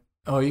 Like,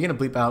 oh, are you going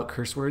to bleep out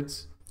curse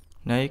words?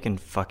 No, you can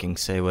fucking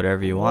say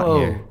whatever you want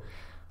here.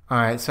 All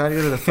right, so I had to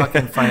go to the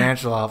fucking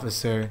financial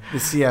officer, the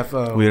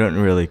CFO. We don't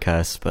really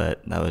cuss,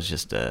 but that was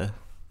just a...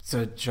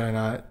 So should I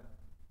not?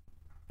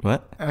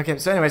 What? Okay,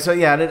 so anyway, so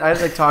yeah, I'd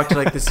like talk to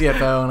like the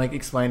CFO and like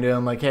explain to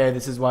him like, hey,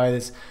 this is why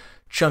this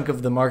chunk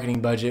of the marketing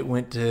budget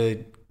went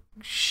to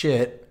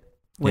shit,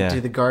 went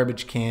to the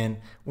garbage can,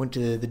 went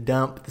to the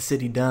dump, the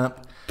city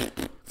dump,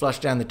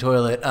 flushed down the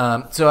toilet.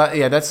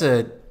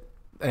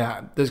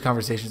 Those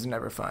conversations are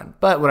never fun.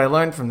 But what I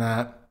learned from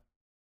that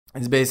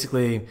is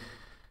basically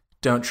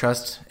don't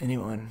trust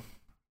anyone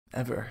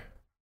ever.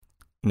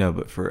 No,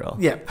 but for real.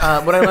 Yeah.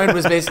 What I learned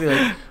was basically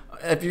like,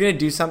 if you're going to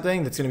do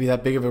something that's going to be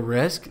that big of a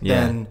risk,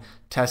 then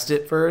test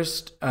it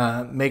first.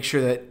 Make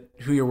sure that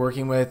who you're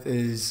working with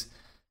is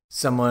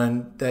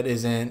someone that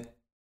isn't,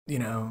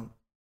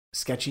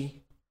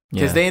 sketchy.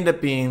 Because they end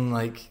up being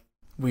like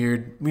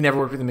weird. We never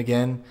worked with them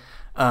again.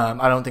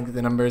 I don't think that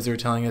the numbers they were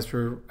telling us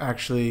were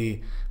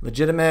actually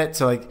legitimate.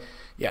 So like,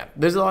 yeah,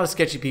 there's a lot of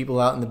sketchy people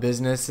out in the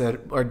business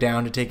that are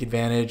down to take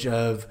advantage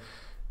of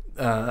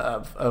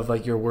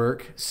like your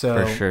work.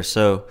 So for sure.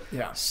 So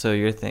yeah. So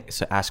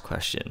ask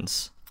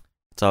questions.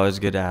 It's always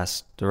good to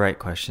ask the right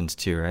questions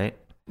too, right?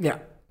 Yeah,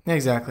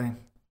 exactly.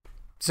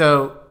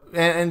 So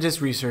and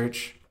just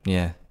research.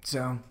 Yeah.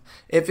 So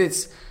if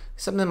it's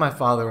something my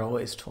father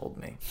always told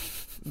me,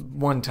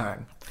 one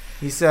time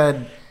he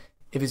said,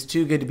 if it's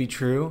too good to be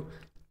true,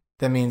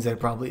 that means that it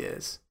probably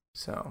is.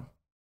 So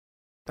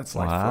that's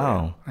life.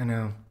 Wow. I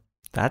know.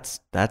 That's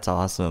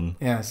awesome.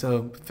 Yeah.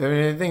 So if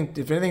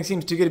anything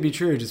seems too good to be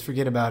true, just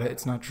forget about it.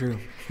 It's not true.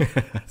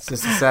 It's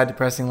just a sad,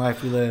 depressing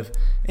life we live.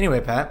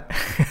 Anyway, Pat.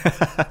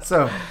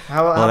 So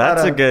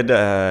that's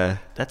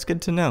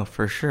good to know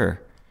for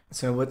sure.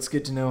 So what's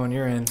good to know on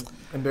your end?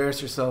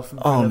 Embarrass yourself.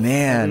 Oh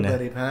man.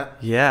 Everybody, Pat.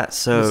 Yeah.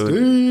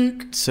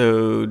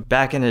 So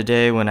back in the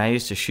day when I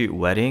used to shoot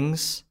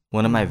weddings,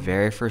 one of my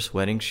very first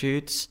wedding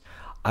shoots,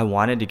 I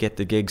wanted to get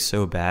the gig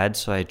so bad,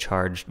 so I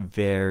charged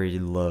very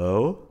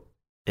low.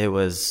 It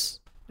was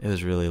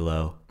really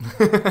low.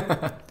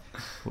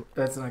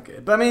 That's not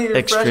good. But I mean, you're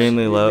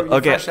extremely low.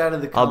 You're fresh out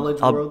of the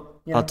college world.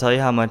 I'll tell you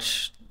how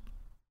much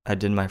I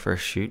did my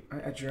first shoot.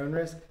 At your own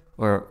risk?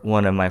 Or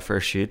one of my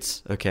first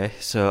shoots. Okay.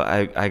 So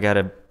I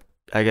gotta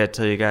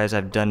tell you guys,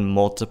 I've done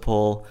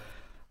multiple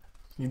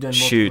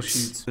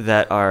shoots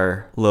that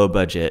are low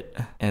budget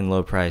and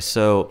low price.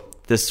 So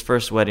this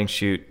first wedding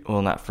shoot,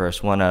 well, not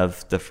first, one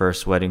of the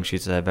first wedding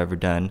shoots that I've ever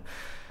done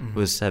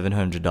was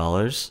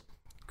 $700.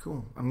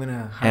 Cool. I'm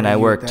gonna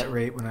worked that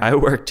rate when I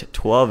worked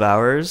 12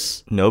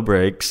 hours, no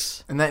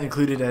breaks. And that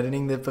included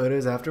editing the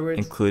photos afterwards?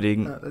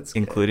 Including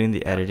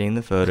the editing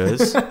the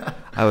photos.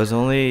 I was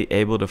only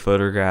able to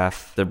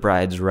photograph the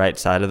bride's right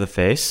side of the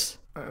face.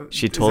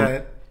 She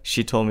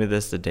told me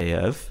this the day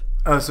of.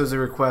 Oh, so it was a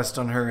request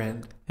on her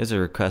end. It was a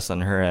request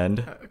on her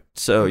end.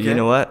 So you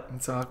know what?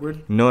 It's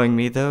awkward. Knowing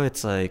me though,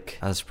 it's like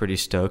I was pretty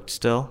stoked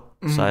still.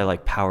 Mm-hmm. So I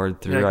like powered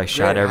through. I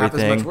shot everything.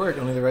 Half as much work,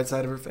 only the right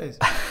side of her face.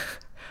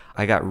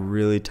 I got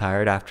really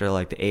tired after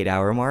like the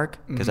 8-hour mark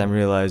because I'm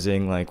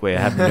realizing like, wait, I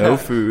have no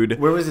food.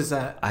 Where was this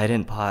at? I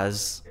didn't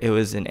pause. It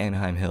was in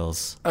Anaheim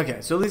Hills.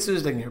 Okay, so at least it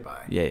was like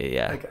nearby.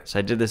 Yeah. Okay. So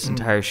I did this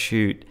entire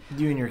shoot.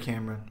 You and your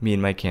camera. Me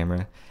and my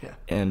camera. Yeah.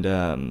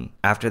 And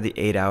after the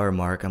 8-hour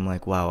mark, I'm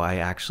like, wow, I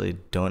actually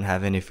don't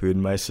have any food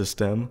in my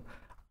system.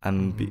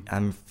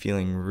 I'm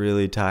feeling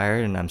really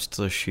tired and I'm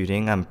still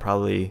shooting. I'm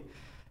probably,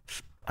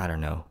 I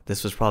don't know.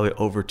 This was probably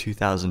over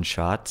 2,000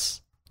 shots.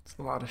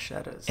 A lot of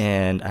shadows.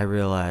 And I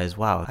realized,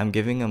 wow, I'm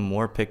giving them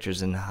more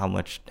pictures than how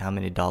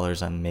many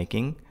dollars I'm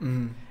making.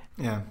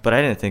 Yeah. But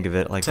I didn't think of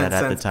it like that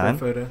at the time. 10 cents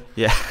per photo.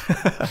 Yeah.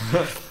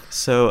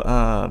 So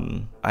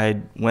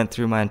I went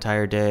through my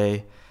entire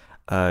day,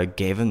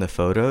 gave him the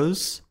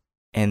photos,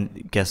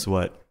 and guess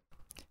what?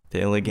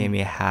 They only gave me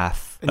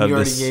half And of you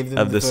already the gave them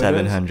of the the photos?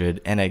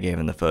 700, and I gave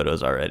him the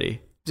photos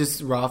already,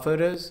 Just raw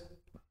photos?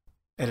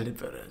 Edited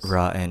photos.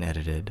 raw and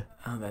edited.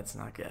 Oh, that's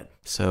not good.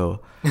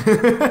 So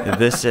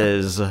this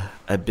is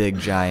a big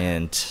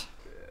giant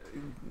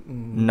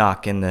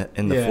knock in the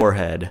Yeah.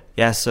 forehead.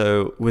 Yeah.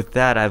 So with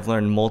that, I've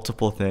learned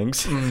multiple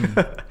things.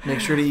 Make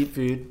sure to eat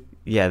food.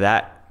 Yeah,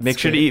 that. Make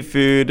sure to good. eat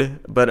food,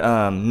 but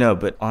no,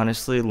 but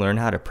honestly, learn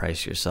how to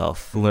price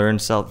yourself. Learn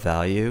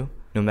self-value.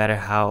 No matter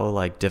how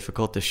like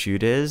difficult the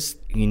shoot is,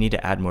 you need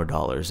to add more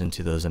dollars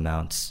into those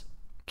amounts.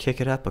 Kick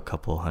it up a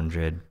couple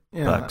 $100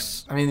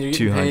 bucks. I mean, you're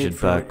getting paid $200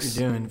 for what bucks.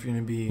 you're doing if you're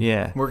going to be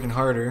Yeah. working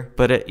harder.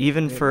 But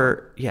even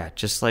for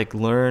just like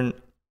learn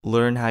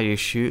how you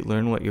shoot,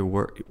 learn what your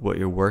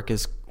work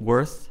is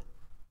worth.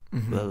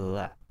 Mm-hmm. Blah, blah,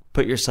 blah.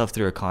 Put yourself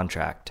through a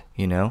contract,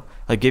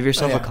 like give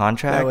yourself Oh, a yeah.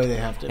 contract That way they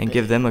have to and pay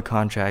give you. them a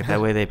contract.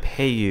 That way they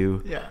pay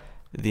you Yeah.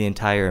 the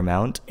entire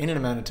amount In an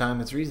amount of time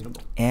that's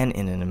reasonable. and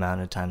in an amount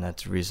of time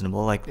that's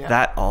reasonable. Like Yeah.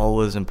 that all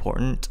was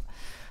important,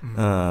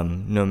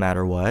 no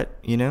matter what,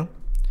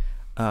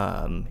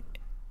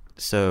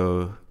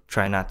 so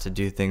try not to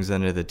do things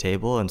under the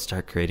table and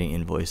start creating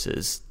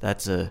invoices.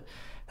 That's a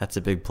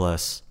big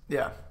plus.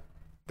 Yeah.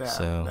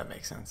 So- That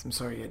makes sense. I'm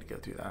sorry you had to go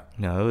through that.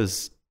 No, it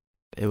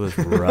was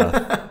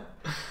rough.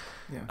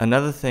 Yeah.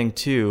 Another thing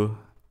too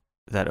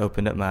that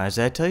opened up my eyes.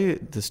 Did I tell you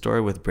the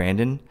story with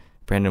Brandon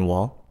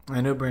Wall?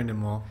 I know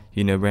Brandon Wall.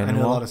 You know Brandon I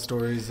know Wall? a lot of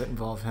stories that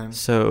involve him.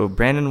 So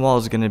Brandon Wall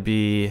is going to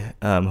be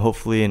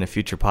hopefully in a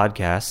future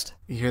podcast.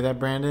 You hear that,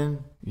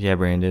 Brandon? Yeah,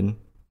 Brandon.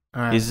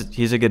 All right.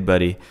 He's a good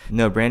buddy.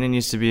 No, Brandon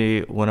used to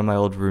be one of my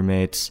old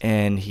roommates,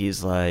 and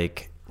he's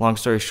like, long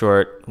story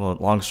short, well,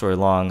 long story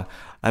long,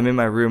 I'm in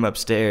my room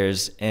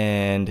upstairs,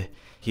 and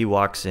he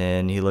walks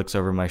in, he looks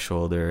over my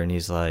shoulder, and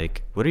he's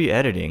like, "What are you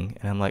editing?"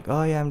 And I'm like,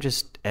 "Oh yeah, I'm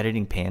just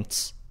editing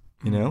pants,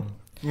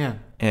 Yeah.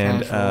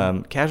 and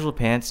Casual. casual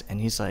pants." And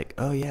he's like,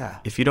 "Oh yeah,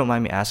 if you don't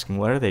mind me asking,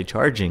 what are they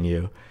charging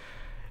you?"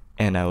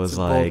 And I was It's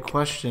a bold like,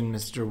 question,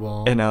 Mr.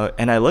 Wall. and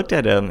I looked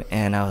at him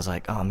and I was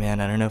like, "Oh man,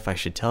 I don't know if I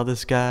should tell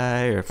this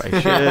guy or if I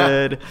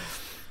should."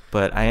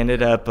 But I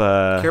ended up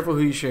Careful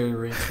who you share your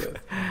rates with.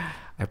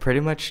 I pretty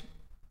much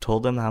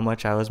told him how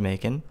much I was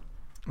making.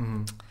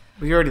 Mm-hmm.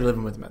 Well, you're already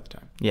living with him at the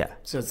time, Yeah.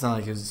 so it's not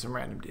like it was some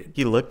random dude.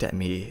 He looked at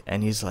me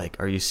and he's like,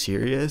 "Are you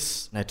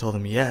serious?" And I told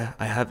him, "Yeah,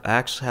 I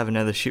actually have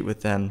another shoot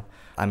with them.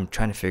 I'm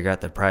trying to figure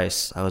out the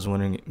price. I was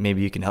wondering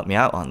maybe you can help me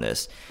out on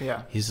this."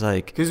 Yeah. He's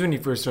like, Because when you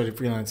first started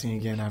freelancing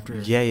again after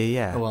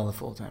 "Yeah." a while of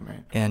full time,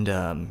 right? And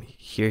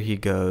here he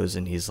goes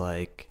and he's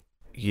like,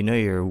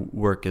 "Your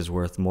work is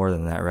worth more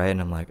than that, right?"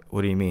 And I'm like,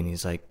 "What do you mean?"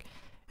 He's like,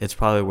 "It's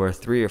probably worth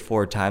 3 or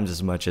 4 times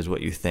as much as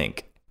what you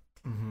think."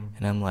 Mm-hmm.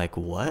 And I'm like,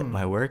 "What? Hmm.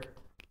 My work?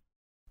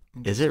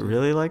 Is it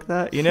really like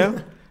that?"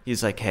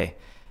 He's like, "Hey,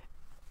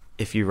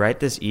 if you write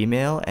this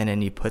email and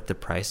then you put the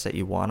price that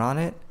you want on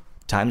it,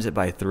 times it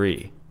by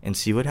 3 and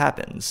see what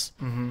happens."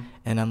 Mm-hmm.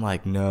 And I'm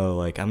like, "No,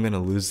 like I'm going to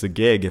lose the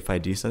gig if I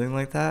do something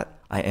like that."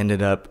 I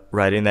ended up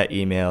writing that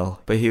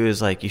email, but he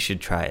was like, "You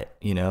should try it,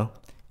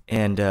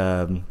 And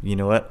you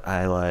know what?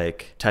 I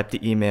like typed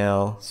the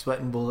email,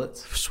 Sweating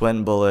bullets.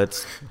 sweating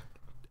bullets,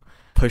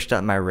 pushed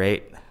up my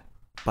rate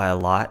by a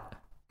lot,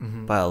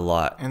 Mm-hmm. by a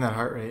lot. And that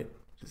heart rate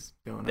just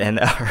going up. And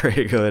the heart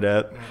rate going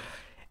up. Yeah.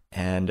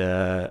 And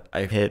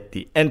I hit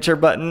the enter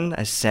button.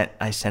 I sent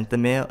the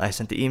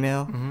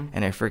email, Mhm.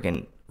 and I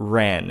freaking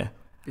ran.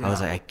 I was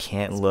Yeah. like, I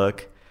can't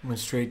look. Went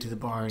straight to the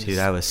bar. And Dude,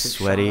 just I was took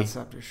sweaty. Shots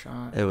after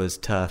shot. It was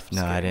tough.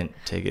 No, I Scary. didn't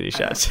take any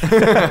shots.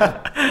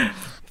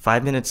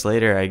 5 minutes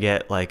later, I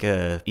get like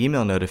a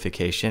email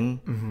notification.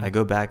 Mhm. I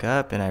go back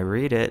up and I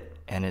read it,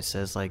 and it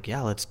says like,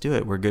 "Yeah, let's do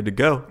it. We're good to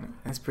go."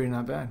 That's pretty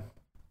not bad.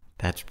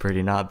 That's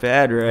pretty not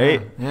bad,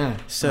 right? Yeah.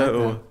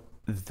 So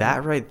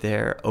that right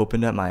there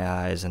opened up my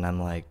eyes, and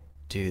I'm like,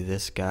 dude,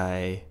 this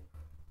guy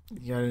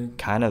you gotta.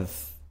 kind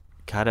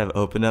of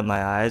opened up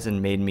my eyes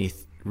and made me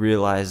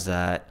realize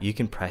that you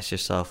can price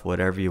yourself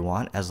whatever you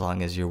want as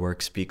long as your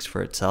work speaks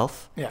for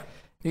itself. Yeah.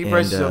 You can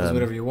price And, yourself as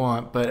whatever you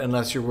want, but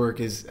unless your work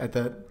is at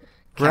that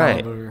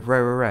Right,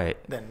 caliber, right.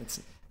 then it's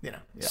Yeah.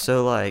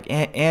 So like,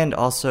 and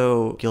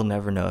also you'll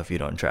never know if you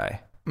don't try.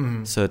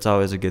 Mm-hmm. So it's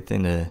always a good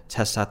thing to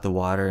test out the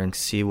water and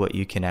see what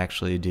you can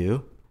actually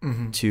do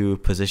Mm-hmm. to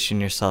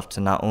position yourself to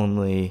not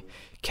only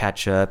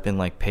catch up and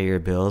like pay your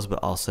bills, but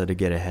also to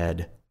get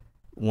ahead.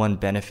 One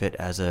benefit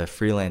as a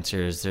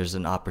freelancer is there's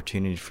an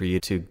opportunity for you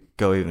to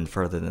go even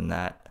further than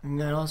that. And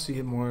then also you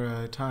get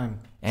more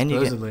time, And you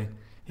get- supposedly,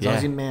 as long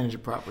as yeah. you manage it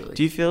properly.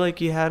 Do you feel like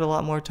you had a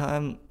lot more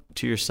time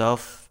to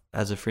yourself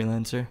as a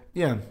freelancer?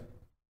 Yeah.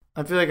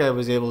 I feel like I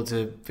was able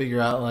to figure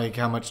out like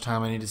how much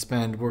time I need to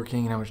spend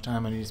working and how much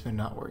time I need to spend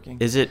not working.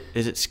 Is it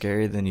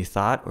scarier than you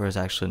thought, or is it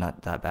actually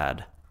not that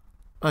bad?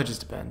 Oh, it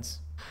just depends.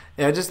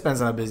 Yeah, it just depends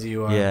on how busy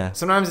you are. Yeah.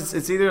 Sometimes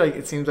it's either like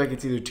it seems like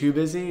it's either too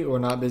busy or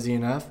not busy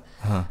enough.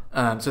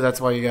 Huh. So that's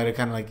why you got to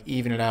kind of like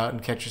even it out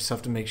and catch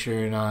yourself to make sure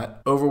you're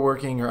not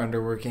overworking or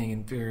underworking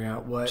and figuring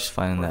out what Just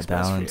finding works that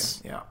best for you.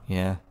 balance. Yeah.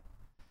 Yeah.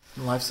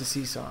 Life's a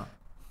seesaw.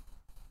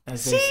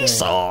 As they say.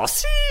 Seesaw. Is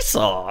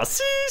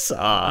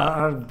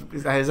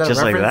that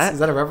Just a like reference? that? Is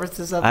that a reference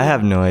to something? I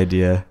have no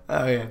idea.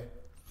 Oh yeah.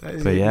 But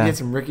yeah. You get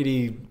some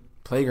rickety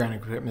playground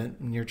equipment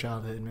in your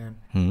childhood,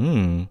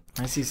 man.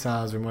 My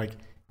seesaws were more like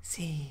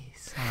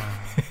seesaw.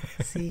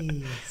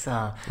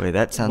 Wait,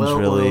 that sounds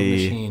Well-oiled really.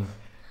 machine.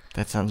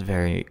 That sounds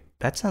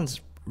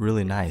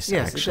really nice.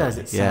 Yes, actually. it does.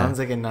 It sounds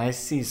like a nice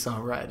seesaw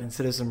ride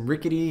instead of some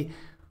rickety,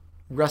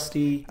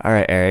 rusty. All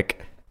right,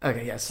 Eric.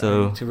 Okay, yeah.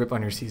 So- Sorry to rip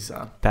on your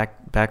seesaw.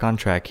 Back on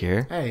track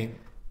here. Hey,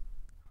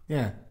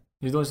 yeah,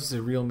 you're the one supposed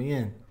to reel me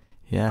in.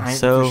 Yeah. I ain't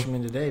So the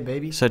fisherman today,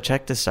 baby. so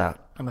check this out.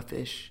 I'm a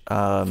fish. Free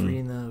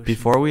in the ocean.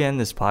 Before we end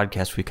this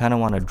podcast, we kind of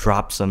want to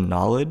drop some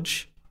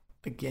knowledge.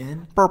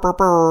 Again? Burr, burr,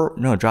 burr.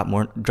 No, drop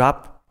some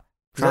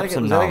Is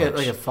that knowledge.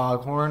 like a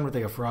foghorn with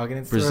like a frog in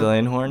its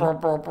Brazilian horn.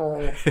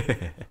 throat?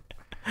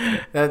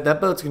 That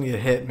boat's gonna get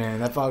hit, man.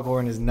 That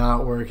foghorn is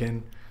not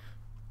working.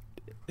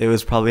 It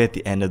was probably at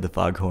the end of the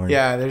foghorn.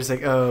 Yeah, they're just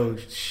like, oh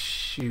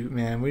shoot,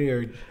 man, we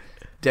are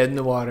dead in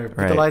the water. Put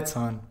the Right. lights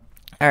on.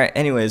 All right.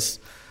 Anyways,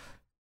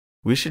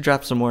 we should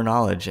drop some more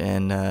knowledge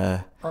and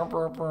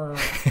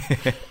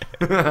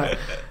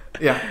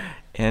Yeah.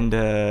 and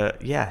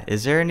yeah.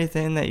 Is there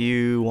anything that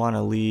you want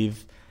to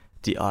leave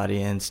the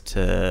audience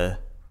to,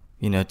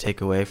 take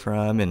away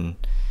from and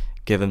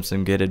give them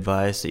some good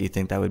advice that you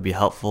think that would be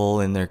helpful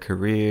in their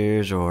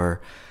careers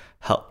or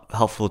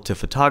helpful to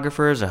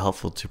photographers or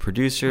helpful to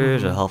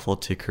producers or helpful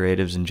to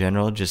creatives in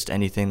general? Just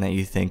anything that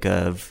you think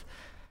of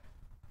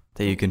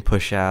that you can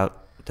push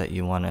out that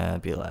you want to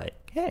be like,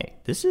 hey,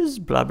 this is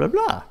blah, blah,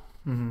 blah.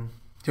 Mm-hmm. Do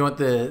you want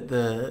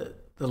the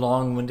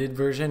long-winded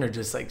version or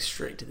just like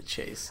straight to the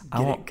chase?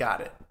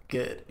 Got it.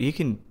 Good. You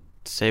can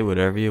say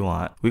whatever you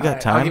want. We got All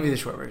right, time. I'll give you the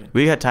short version.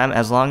 We got time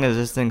as long as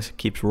this thing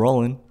keeps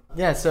rolling.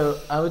 Yeah, so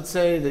I would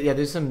say that,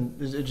 there's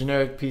a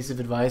generic piece of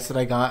advice that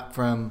I got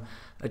from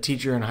a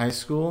teacher in high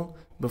school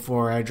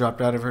before I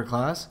dropped out of her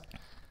class.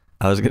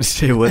 I was going to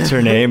say, what's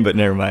her name, but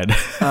never mind.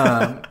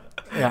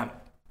 Yeah.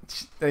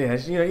 You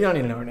don't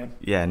need to know her name.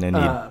 Yeah, no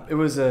need. It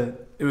was a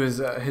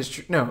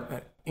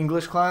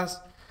English class.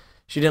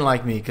 She didn't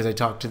like me because I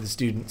talked to the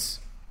students.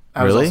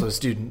 I was Really? also a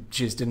student.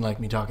 She just didn't like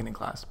me talking in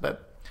class.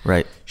 But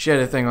Right. she had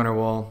a thing on her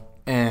wall,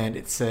 and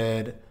it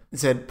said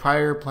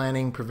prior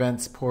planning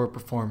prevents poor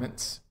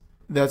performance.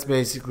 That's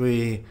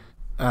basically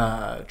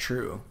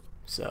true.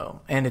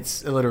 So, and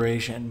it's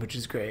alliteration, which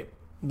is great.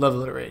 Love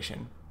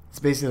alliteration. It's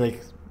basically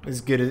like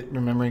as good at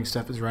remembering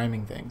stuff as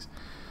rhyming things.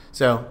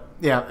 So,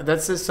 yeah,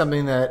 that's just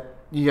something that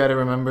you got to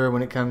remember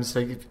when it comes to,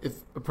 like, if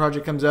a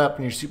project comes up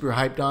and you're super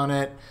hyped on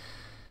it,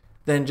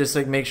 then just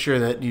like make sure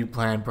that you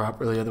plan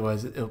properly.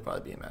 Otherwise, it'll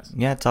probably be a mess.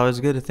 Yeah, it's always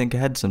good to think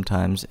ahead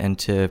sometimes and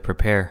to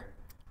prepare.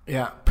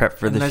 Yeah. Prep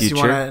for the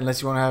future.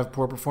 Unless you want to have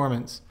poor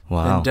performance.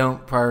 Wow. Then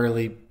don't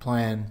priorly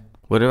plan.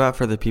 What about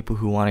for the people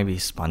who want to be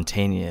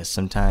spontaneous?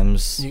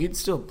 Sometimes You could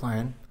still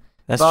plan.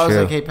 that's If I was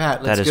true. like, hey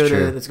Pat,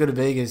 let's go to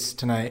Vegas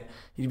tonight.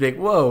 You'd be like,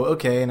 whoa,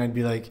 okay, and I'd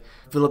be like,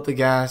 fill up the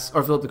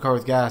car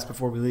with gas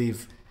before we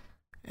leave.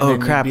 And Oh then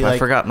you'd crap! be I like,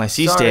 forgot my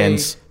C "Sorry,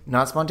 stands.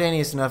 Not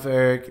spontaneous enough,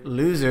 Eric.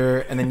 Loser.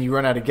 And then you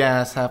run out of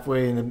gas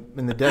halfway in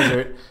the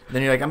desert. And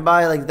then you're like, I'm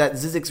by like that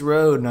Zizix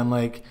Road, and I'm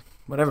like,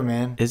 whatever,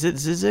 man. Is it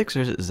Zizix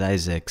or is it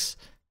Zizix?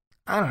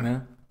 I don't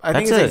know. I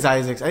think That's it's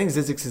like Zizix. I think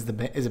Zizix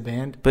is a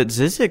band. But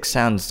Zizix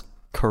sounds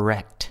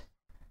correct.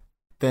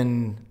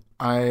 Then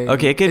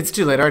Okay, it's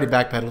too late. I already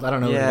backpedaled. I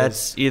don't know Yeah, what it is.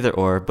 it's either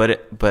or.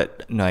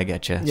 But no, I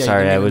get you. Yeah,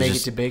 Sorry, you I can was make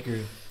just. it to Baker.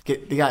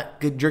 They got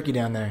good jerky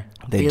down there.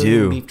 They Alien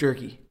do. Beef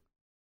jerky.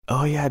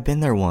 Oh yeah, I've been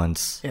there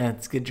once. Yeah,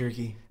 it's good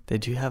jerky. They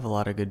do have a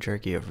lot of good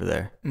jerky over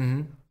there.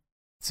 Mm-hmm.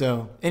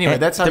 So anyway,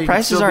 And that's how the you can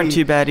prices still aren't be,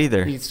 too bad either.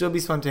 You can still be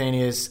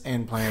spontaneous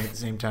and plan at the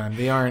same time.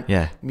 They aren't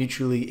Yeah,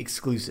 mutually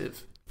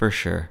exclusive, for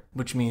sure.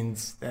 which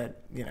means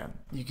that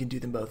you can do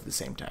them both at the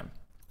same time.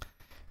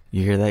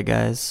 You hear that,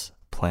 guys?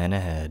 Plan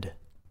ahead.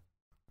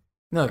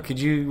 No, could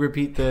you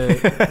repeat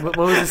the what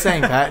was it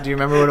saying, Pat? Do you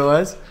remember what it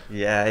was?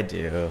 Yeah, I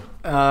do.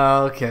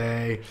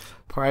 Okay.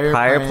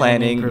 Prior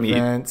planning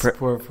prevents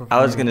poor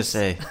I was gonna performance.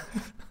 say.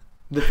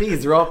 The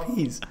P's. They're all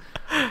P's.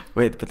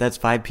 Wait, but that's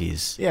 5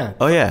 P's. Yeah.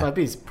 Oh yeah. 5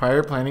 P's.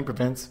 Prior planning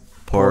prevents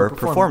Poor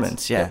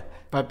performance. Yeah. Yep,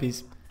 5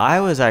 P's. I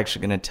was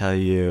actually gonna tell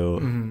you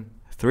Mm-hmm.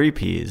 3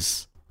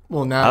 P's.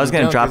 Well, now I was you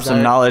gonna don't, drop 'cause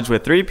some knowledge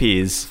with 3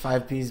 P's.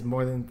 5 P's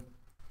more than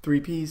 3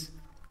 P's.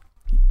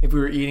 If we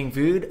were eating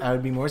food, I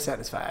would be more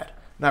satisfied.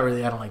 Not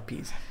really. I don't like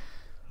peas.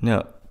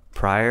 No,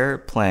 prior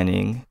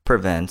planning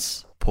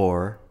prevents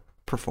poor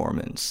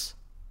performance.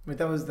 Wait,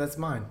 that's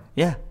mine.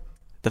 Yeah,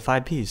 the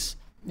 5 P's.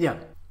 Yeah.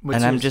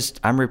 And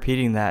I'm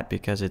repeating that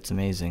because it's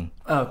amazing.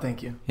 Oh,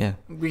 thank you. Yeah.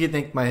 We could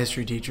thank my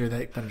history teacher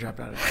that kind of dropped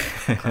out of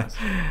class.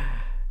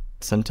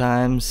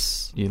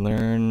 Sometimes you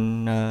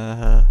learn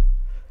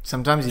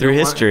Sometimes you through don't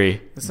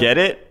history. Get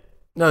it?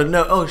 No.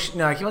 Oh,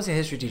 no. I keep on saying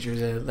history teacher.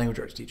 He's a language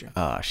arts teacher.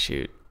 Oh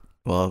shoot.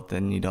 Well,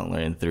 then you don't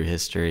learn through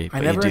history. I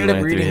but never you do ended up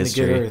learn through reading The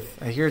history. Good Earth.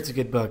 I hear it's a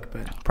good book,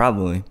 but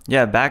Probably.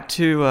 Yeah. Back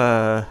to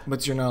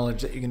what's your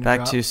knowledge that you're gonna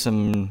drop?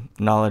 some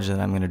knowledge that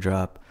I'm going to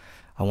drop.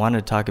 I want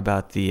to talk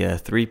about the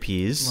 3 I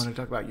P's. want to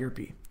talk about your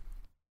pee.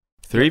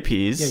 3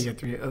 P's. Yeah, you got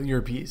 3.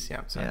 Your P's.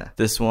 Yeah. Sorry. Yeah.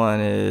 This one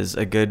is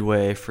a good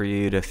way for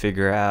you to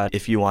figure out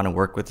if you want to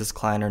work with this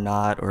client or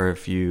not, or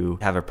if you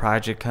have a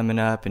project coming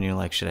up and you're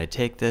like, should I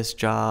take this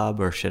job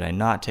or should I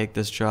not take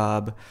this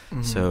job?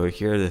 Mm-hmm. So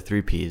here are the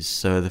 3 P's.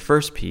 So the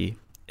first P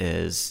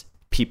is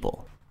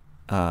people.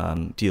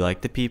 Do you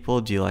like the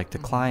people? Do you like the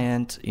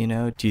client? You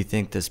know, do you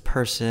think this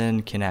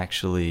person can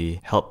actually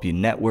help you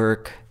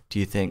network? Do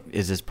you think,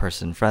 is this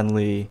person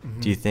friendly? Mm-hmm.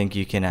 Do you think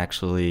you can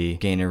actually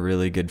gain a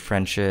really good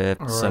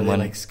friendship? Or are they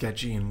like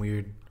sketchy and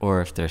weird?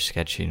 Or if they're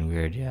sketchy and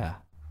weird, yeah.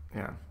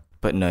 Yeah.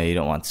 But no, you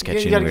don't want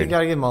sketchy You and weird.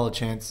 gotta give them all a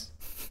chance.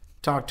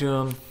 Talk to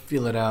them,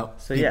 feel it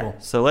out. So people. yeah.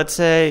 So let's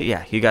say,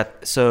 yeah, you got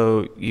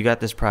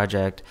this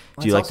project.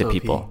 Do you like That's the also a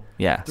people?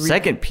 P. Yeah. 3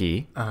 Second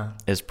P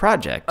is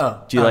project.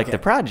 Oh, do you like okay. the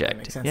That project?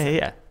 makes sense Yeah, then.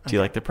 yeah. Do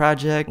you like the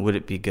project? Would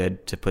it be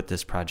good to put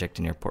this project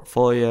in your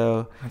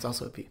portfolio? That's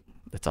also a P.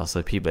 That's also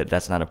a P, but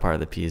that's not a part of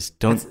the P's.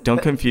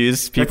 Don't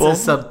confuse people.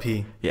 That's a sub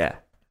P. Yeah.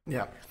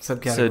 Yeah.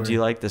 Subcategory. So do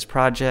you like this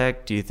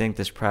project? Do you think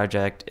this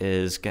project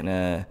is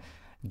gonna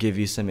give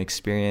you some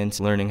experience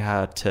learning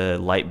how to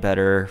light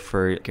better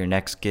for your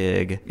next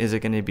gig? Is it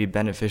going to be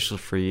beneficial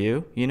for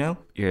you? You know,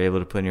 you're able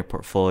to put in your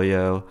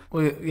portfolio.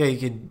 Well, yeah, you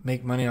could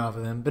make money off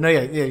of them. But no,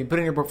 yeah, you put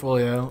it in your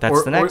portfolio.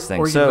 That's the next thing.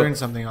 Or you So- learn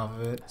something off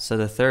of it. So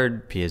the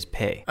third P is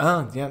pay.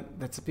 Oh, yeah,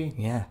 that's a P.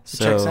 Yeah. It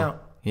checks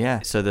out.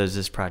 Yeah. So does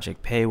this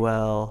project pay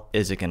well?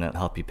 Is it going to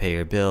help you pay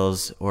your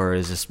bills? Or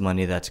is this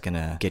money that's going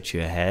to get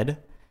you ahead?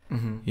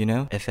 Mm-hmm. You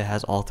know, if it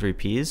has all three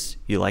P's,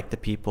 you like the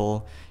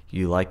people,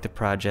 you like the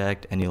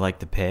project, and you like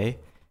the pay,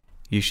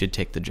 you should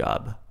take the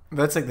job.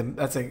 That's like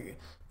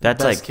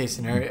best case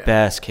scenario.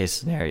 Best case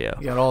scenario.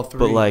 You got all three.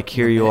 But like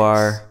here in the you mix.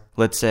 are,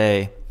 let's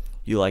say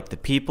you like the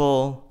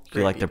people,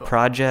 Great you like the people.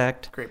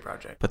 project, Great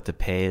project. but the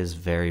pay is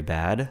very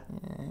bad.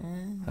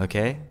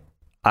 Okay?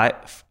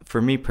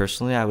 For me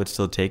personally, I would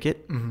still take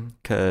it Mm-hmm.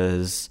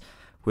 because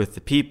with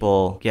the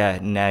people, yeah,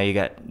 now you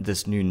got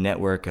this new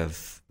network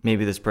of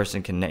maybe this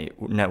person can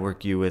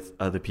network you with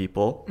other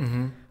people,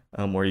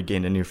 or you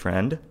gain a new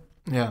friend.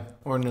 Yeah,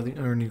 or a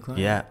new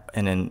client. Yeah,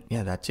 and then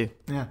that too.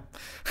 Yeah.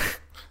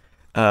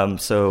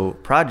 So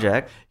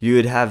project, you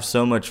would have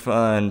so much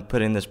fun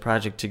putting this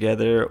project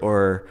together,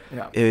 or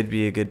Yeah. it would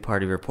be a good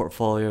part of your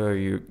portfolio, or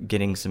you're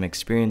getting some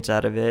experience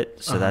out of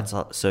it. So that's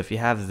all. So if you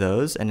have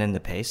those and then the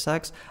pay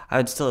sucks, I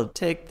would still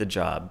take the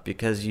job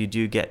because you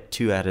do get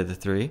 2 out of the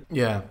 3.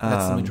 Yeah,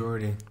 that's the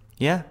majority.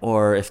 Yeah.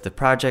 Or if the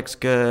project's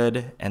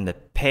good and the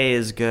pay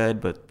is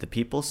good, but the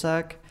people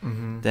suck,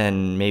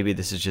 then maybe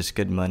this is just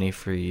good money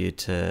for you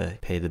to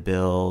pay the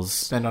bills.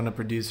 Spend on a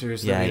producer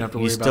so Yeah, you don't have to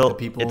you worry still, about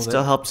the people. it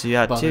still helps you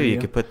out bother too. You you.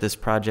 could put this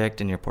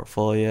project in your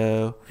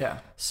portfolio.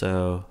 Yeah.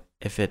 So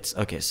if it's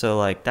okay, so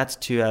like that's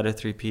 2 out of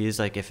 3 P's.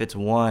 Like if it's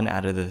 1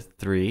 out of the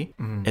 3,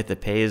 if the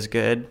pay is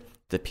good,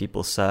 the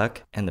people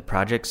suck, and the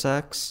project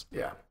sucks,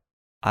 Yeah.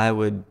 I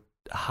would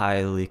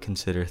highly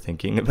consider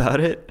thinking about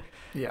it.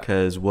 Yeah.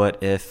 Because what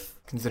if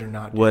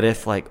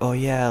like, oh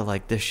yeah,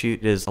 like this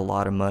shoot is a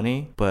lot of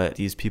money, but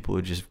these people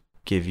would just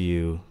give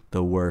you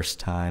the worst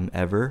time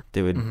ever.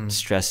 They would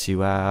stress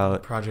you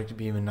out. project to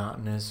be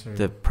monotonous or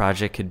The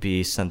project could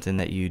be something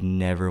that you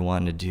never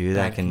want to do.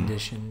 bad That can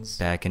conditions.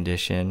 bad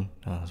condition.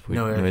 Oh, there's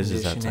No weird air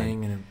noises outside.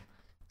 conditioning in a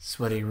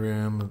sweaty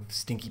room of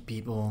stinky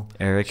people.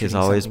 Eric is shooting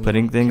always something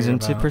putting you don't things care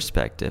into about.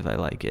 perspective. I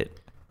like it.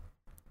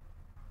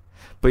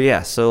 But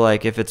yeah, so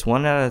like if it's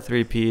 1 out of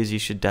 3 P's, you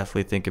should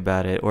definitely think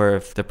about it. Or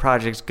if the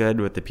project's good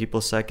but the people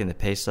suck and the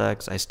pay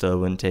sucks, I still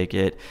wouldn't take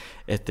it.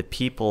 If the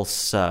people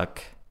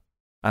suck,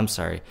 I'm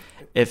sorry.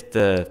 If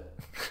the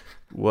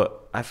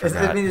I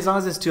forgot. I mean, as long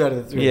as it's 2 out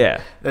of the 3.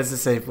 Yeah. That's the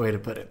safe way to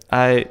put it.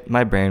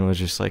 My brain was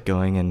just like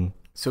going, and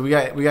So we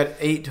got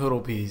 8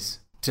 total P's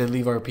to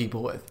leave our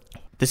people with.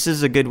 this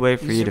is a good way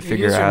for you to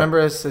figure just out remember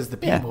us as the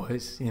P Yeah.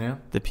 boys, you know?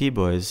 the P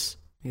boys.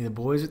 The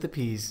boys with the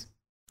P's.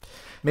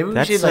 Maybe we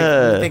That's, should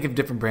think of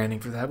different branding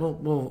for that.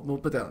 We'll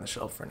put that on the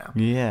shelf for now.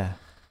 Yeah.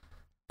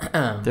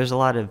 There's a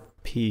lot of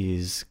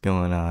P's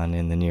going on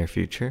in the near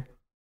future.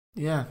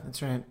 Yeah,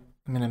 that's right.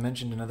 I mean, I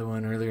mentioned another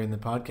one earlier in the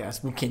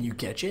podcast. Well, can you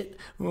catch it?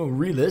 Well,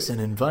 re-listen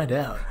and find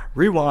out.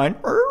 Rewind.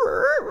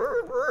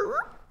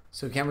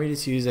 So can't we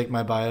just use like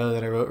my bio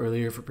that I wrote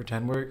earlier for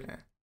pretend work?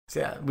 So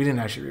yeah, we didn't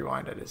actually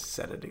rewind. I just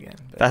said it again.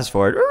 But, Fast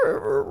forward.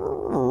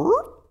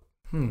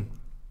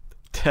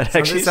 That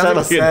actually sounds sounded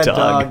like a sad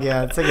dog.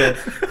 Yeah, it's like a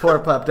poor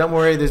pup. Don't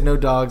worry, there's no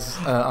dogs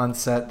on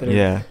set that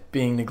are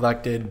being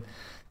neglected.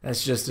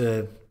 That's just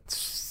a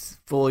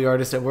Foley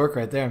artist at work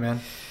right there, man.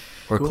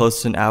 We're Cool.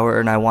 close to an hour,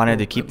 and I wanted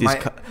to keep these.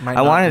 Might I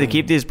not wanted to be.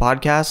 keep these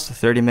podcasts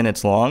 30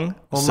 minutes long.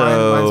 Well, so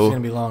mine's gonna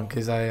be long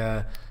because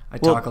I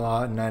talk a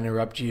lot and I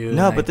interrupt you.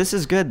 no, and but I this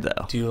is good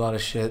though. do a lot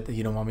of shit that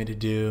you don't want me to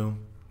do.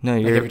 No,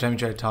 Like you're. every time you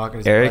try to talk, I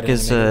just Eric butt in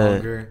is, and make it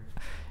longer.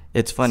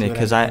 It's funny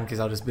because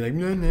I'll just be like,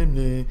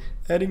 nah,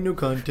 adding no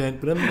content,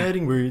 but I'm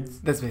adding words.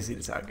 That's basically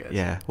just how it goes.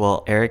 Yeah.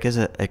 Well, Eric is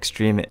an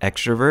extreme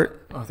extrovert,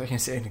 Oh, I thought you were gonna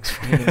say an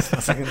extremist. I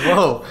was like,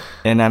 whoa.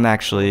 and I'm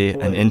actually Oh,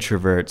 boy. an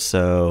introvert.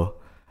 So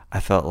I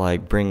felt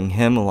like bringing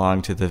him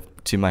along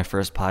to my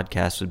first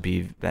podcast would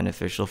be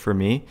beneficial for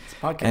me. It's a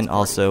podcast And party.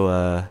 also,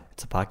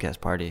 it's a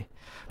podcast party.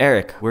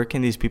 Eric, where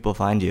can these people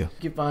find you?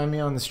 You can find me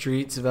on the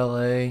streets of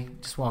LA,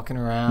 just walking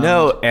around.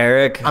 No,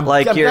 Eric, I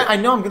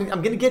know I'm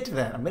gonna get to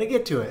that. I'm gonna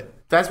get to it.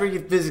 That's where you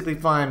can physically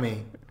find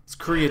me. It's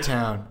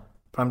Koreatown.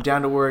 But I'm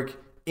down to work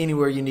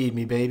anywhere you need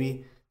me,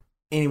 baby.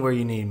 Anywhere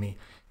you need me.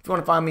 If you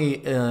want to find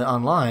me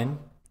online,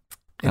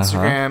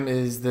 Instagram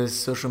is the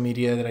social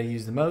media that I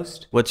use the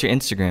most. What's your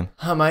Instagram?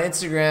 My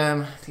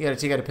Instagram, you got to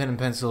take out a pen and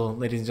pencil,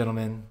 ladies and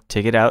gentlemen.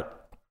 Take it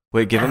out.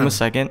 Wait, give them a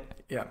second.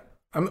 Yeah.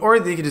 Or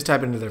they could just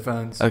type it into their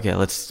phones. Okay,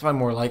 It's probably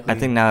more likely. I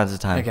think now is the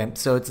time. Okay,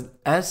 so it's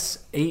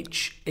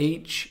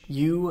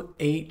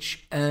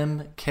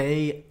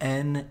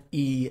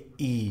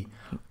SHHUHMKNEE.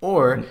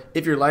 Or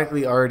if you're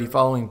likely already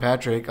following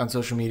Patrick on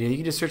social media, you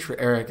can just search for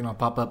Eric and I'll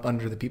pop up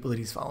under the people that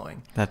he's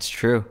following. That's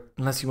true.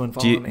 Unless you want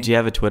to follow me. Do you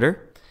have a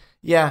Twitter?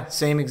 Yeah,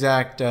 same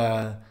exact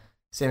thing.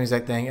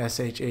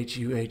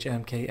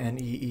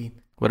 SHHUHMKNEE.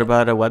 What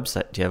about a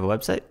website? Do you have a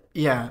website?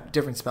 Yeah,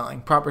 different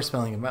spelling. Proper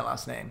spelling of my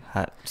last name.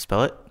 How,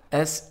 spell it?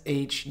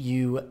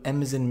 SHU,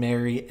 M as in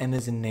Mary, N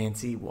as in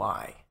Nancy,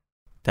 Y.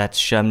 That's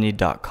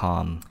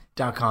shumney.com.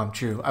 .com,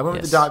 true. I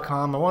went with the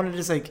 .com. I wanted to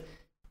just like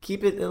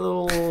keep it a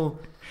little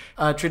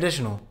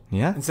traditional.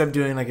 Yeah. Instead of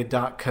doing like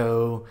a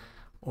 .co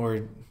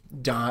or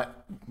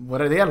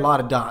whatever. They got a lot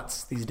of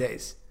dots these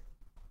days.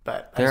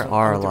 But there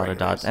are a lot of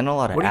dots and a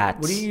lot of @.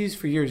 What do you use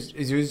for yours?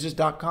 Is yours just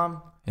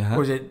 .com? Uh-huh.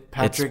 Or is it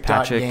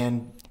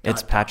patrick.yan?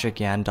 It's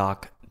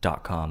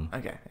patrickyandoc.com.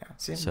 Okay, yeah.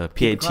 See, so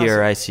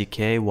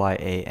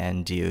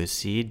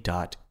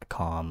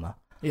patrickyandoc.com.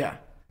 Yeah.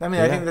 I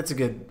mean, I think that's a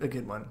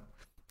good one.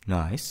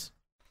 Nice.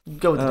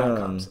 Go with the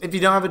 .coms. If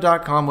you don't have a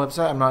 .com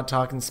website, I'm not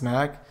talking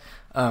smack.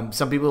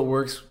 Some people it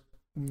works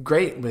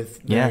great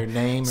with their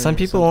name. Some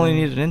people only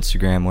need an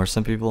Instagram, or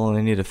some people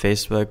only need a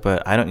Facebook,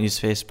 but I don't use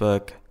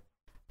Facebook.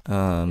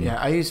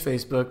 I use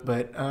Facebook,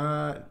 but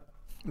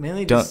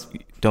mainly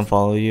don't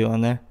follow you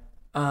on there.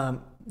 I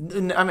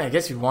mean, I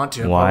guess you'd want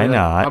to. Why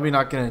not? Probably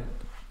not gonna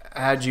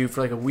add you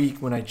for like a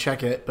week when I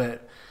check it,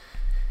 but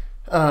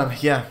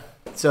yeah.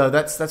 So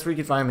that's where you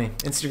can find me.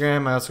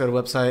 Instagram. I also got a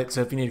website.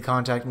 So if you need to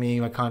contact me,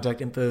 my contact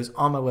info is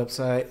on my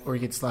website, or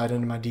you can slide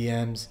into my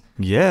DMs.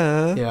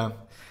 Yeah. Yeah.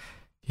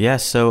 Yeah.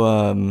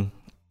 So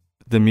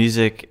the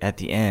music at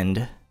the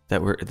end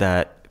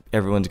that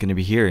everyone's going to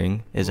be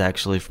hearing is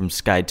actually from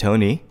Sky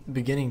Tony.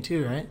 Beginning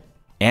too, right?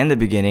 And the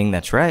beginning.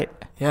 That's right.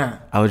 Yeah.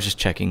 I was just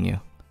checking you.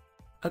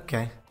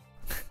 Okay.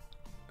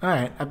 All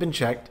right. I've been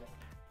checked.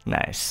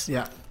 Nice.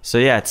 Yeah. So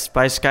yeah, it's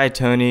by Sky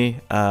Tony.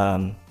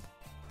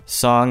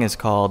 Song is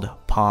called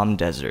Palm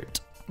Desert.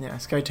 Yeah,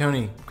 Sky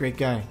Tony, great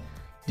guy.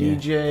 Yeah.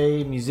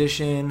 DJ,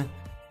 musician.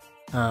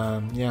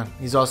 Yeah,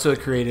 he's also a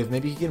creative.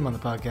 Maybe you can get him on the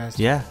podcast.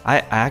 Yeah, I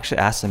actually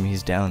asked him.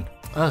 He's down.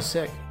 Oh,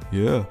 sick.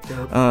 Yeah.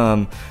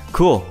 Dope.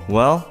 Cool.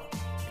 Well,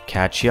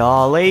 catch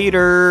y'all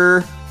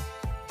later.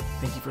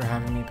 Thank you for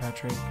having me,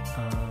 Patrick.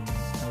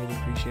 I really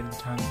appreciated the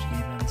time that you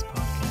gave me on this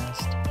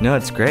podcast. No,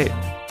 it's great.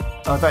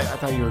 Oh, I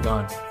thought you were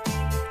gone.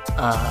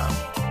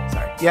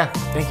 Sorry. Yeah,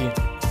 thank you.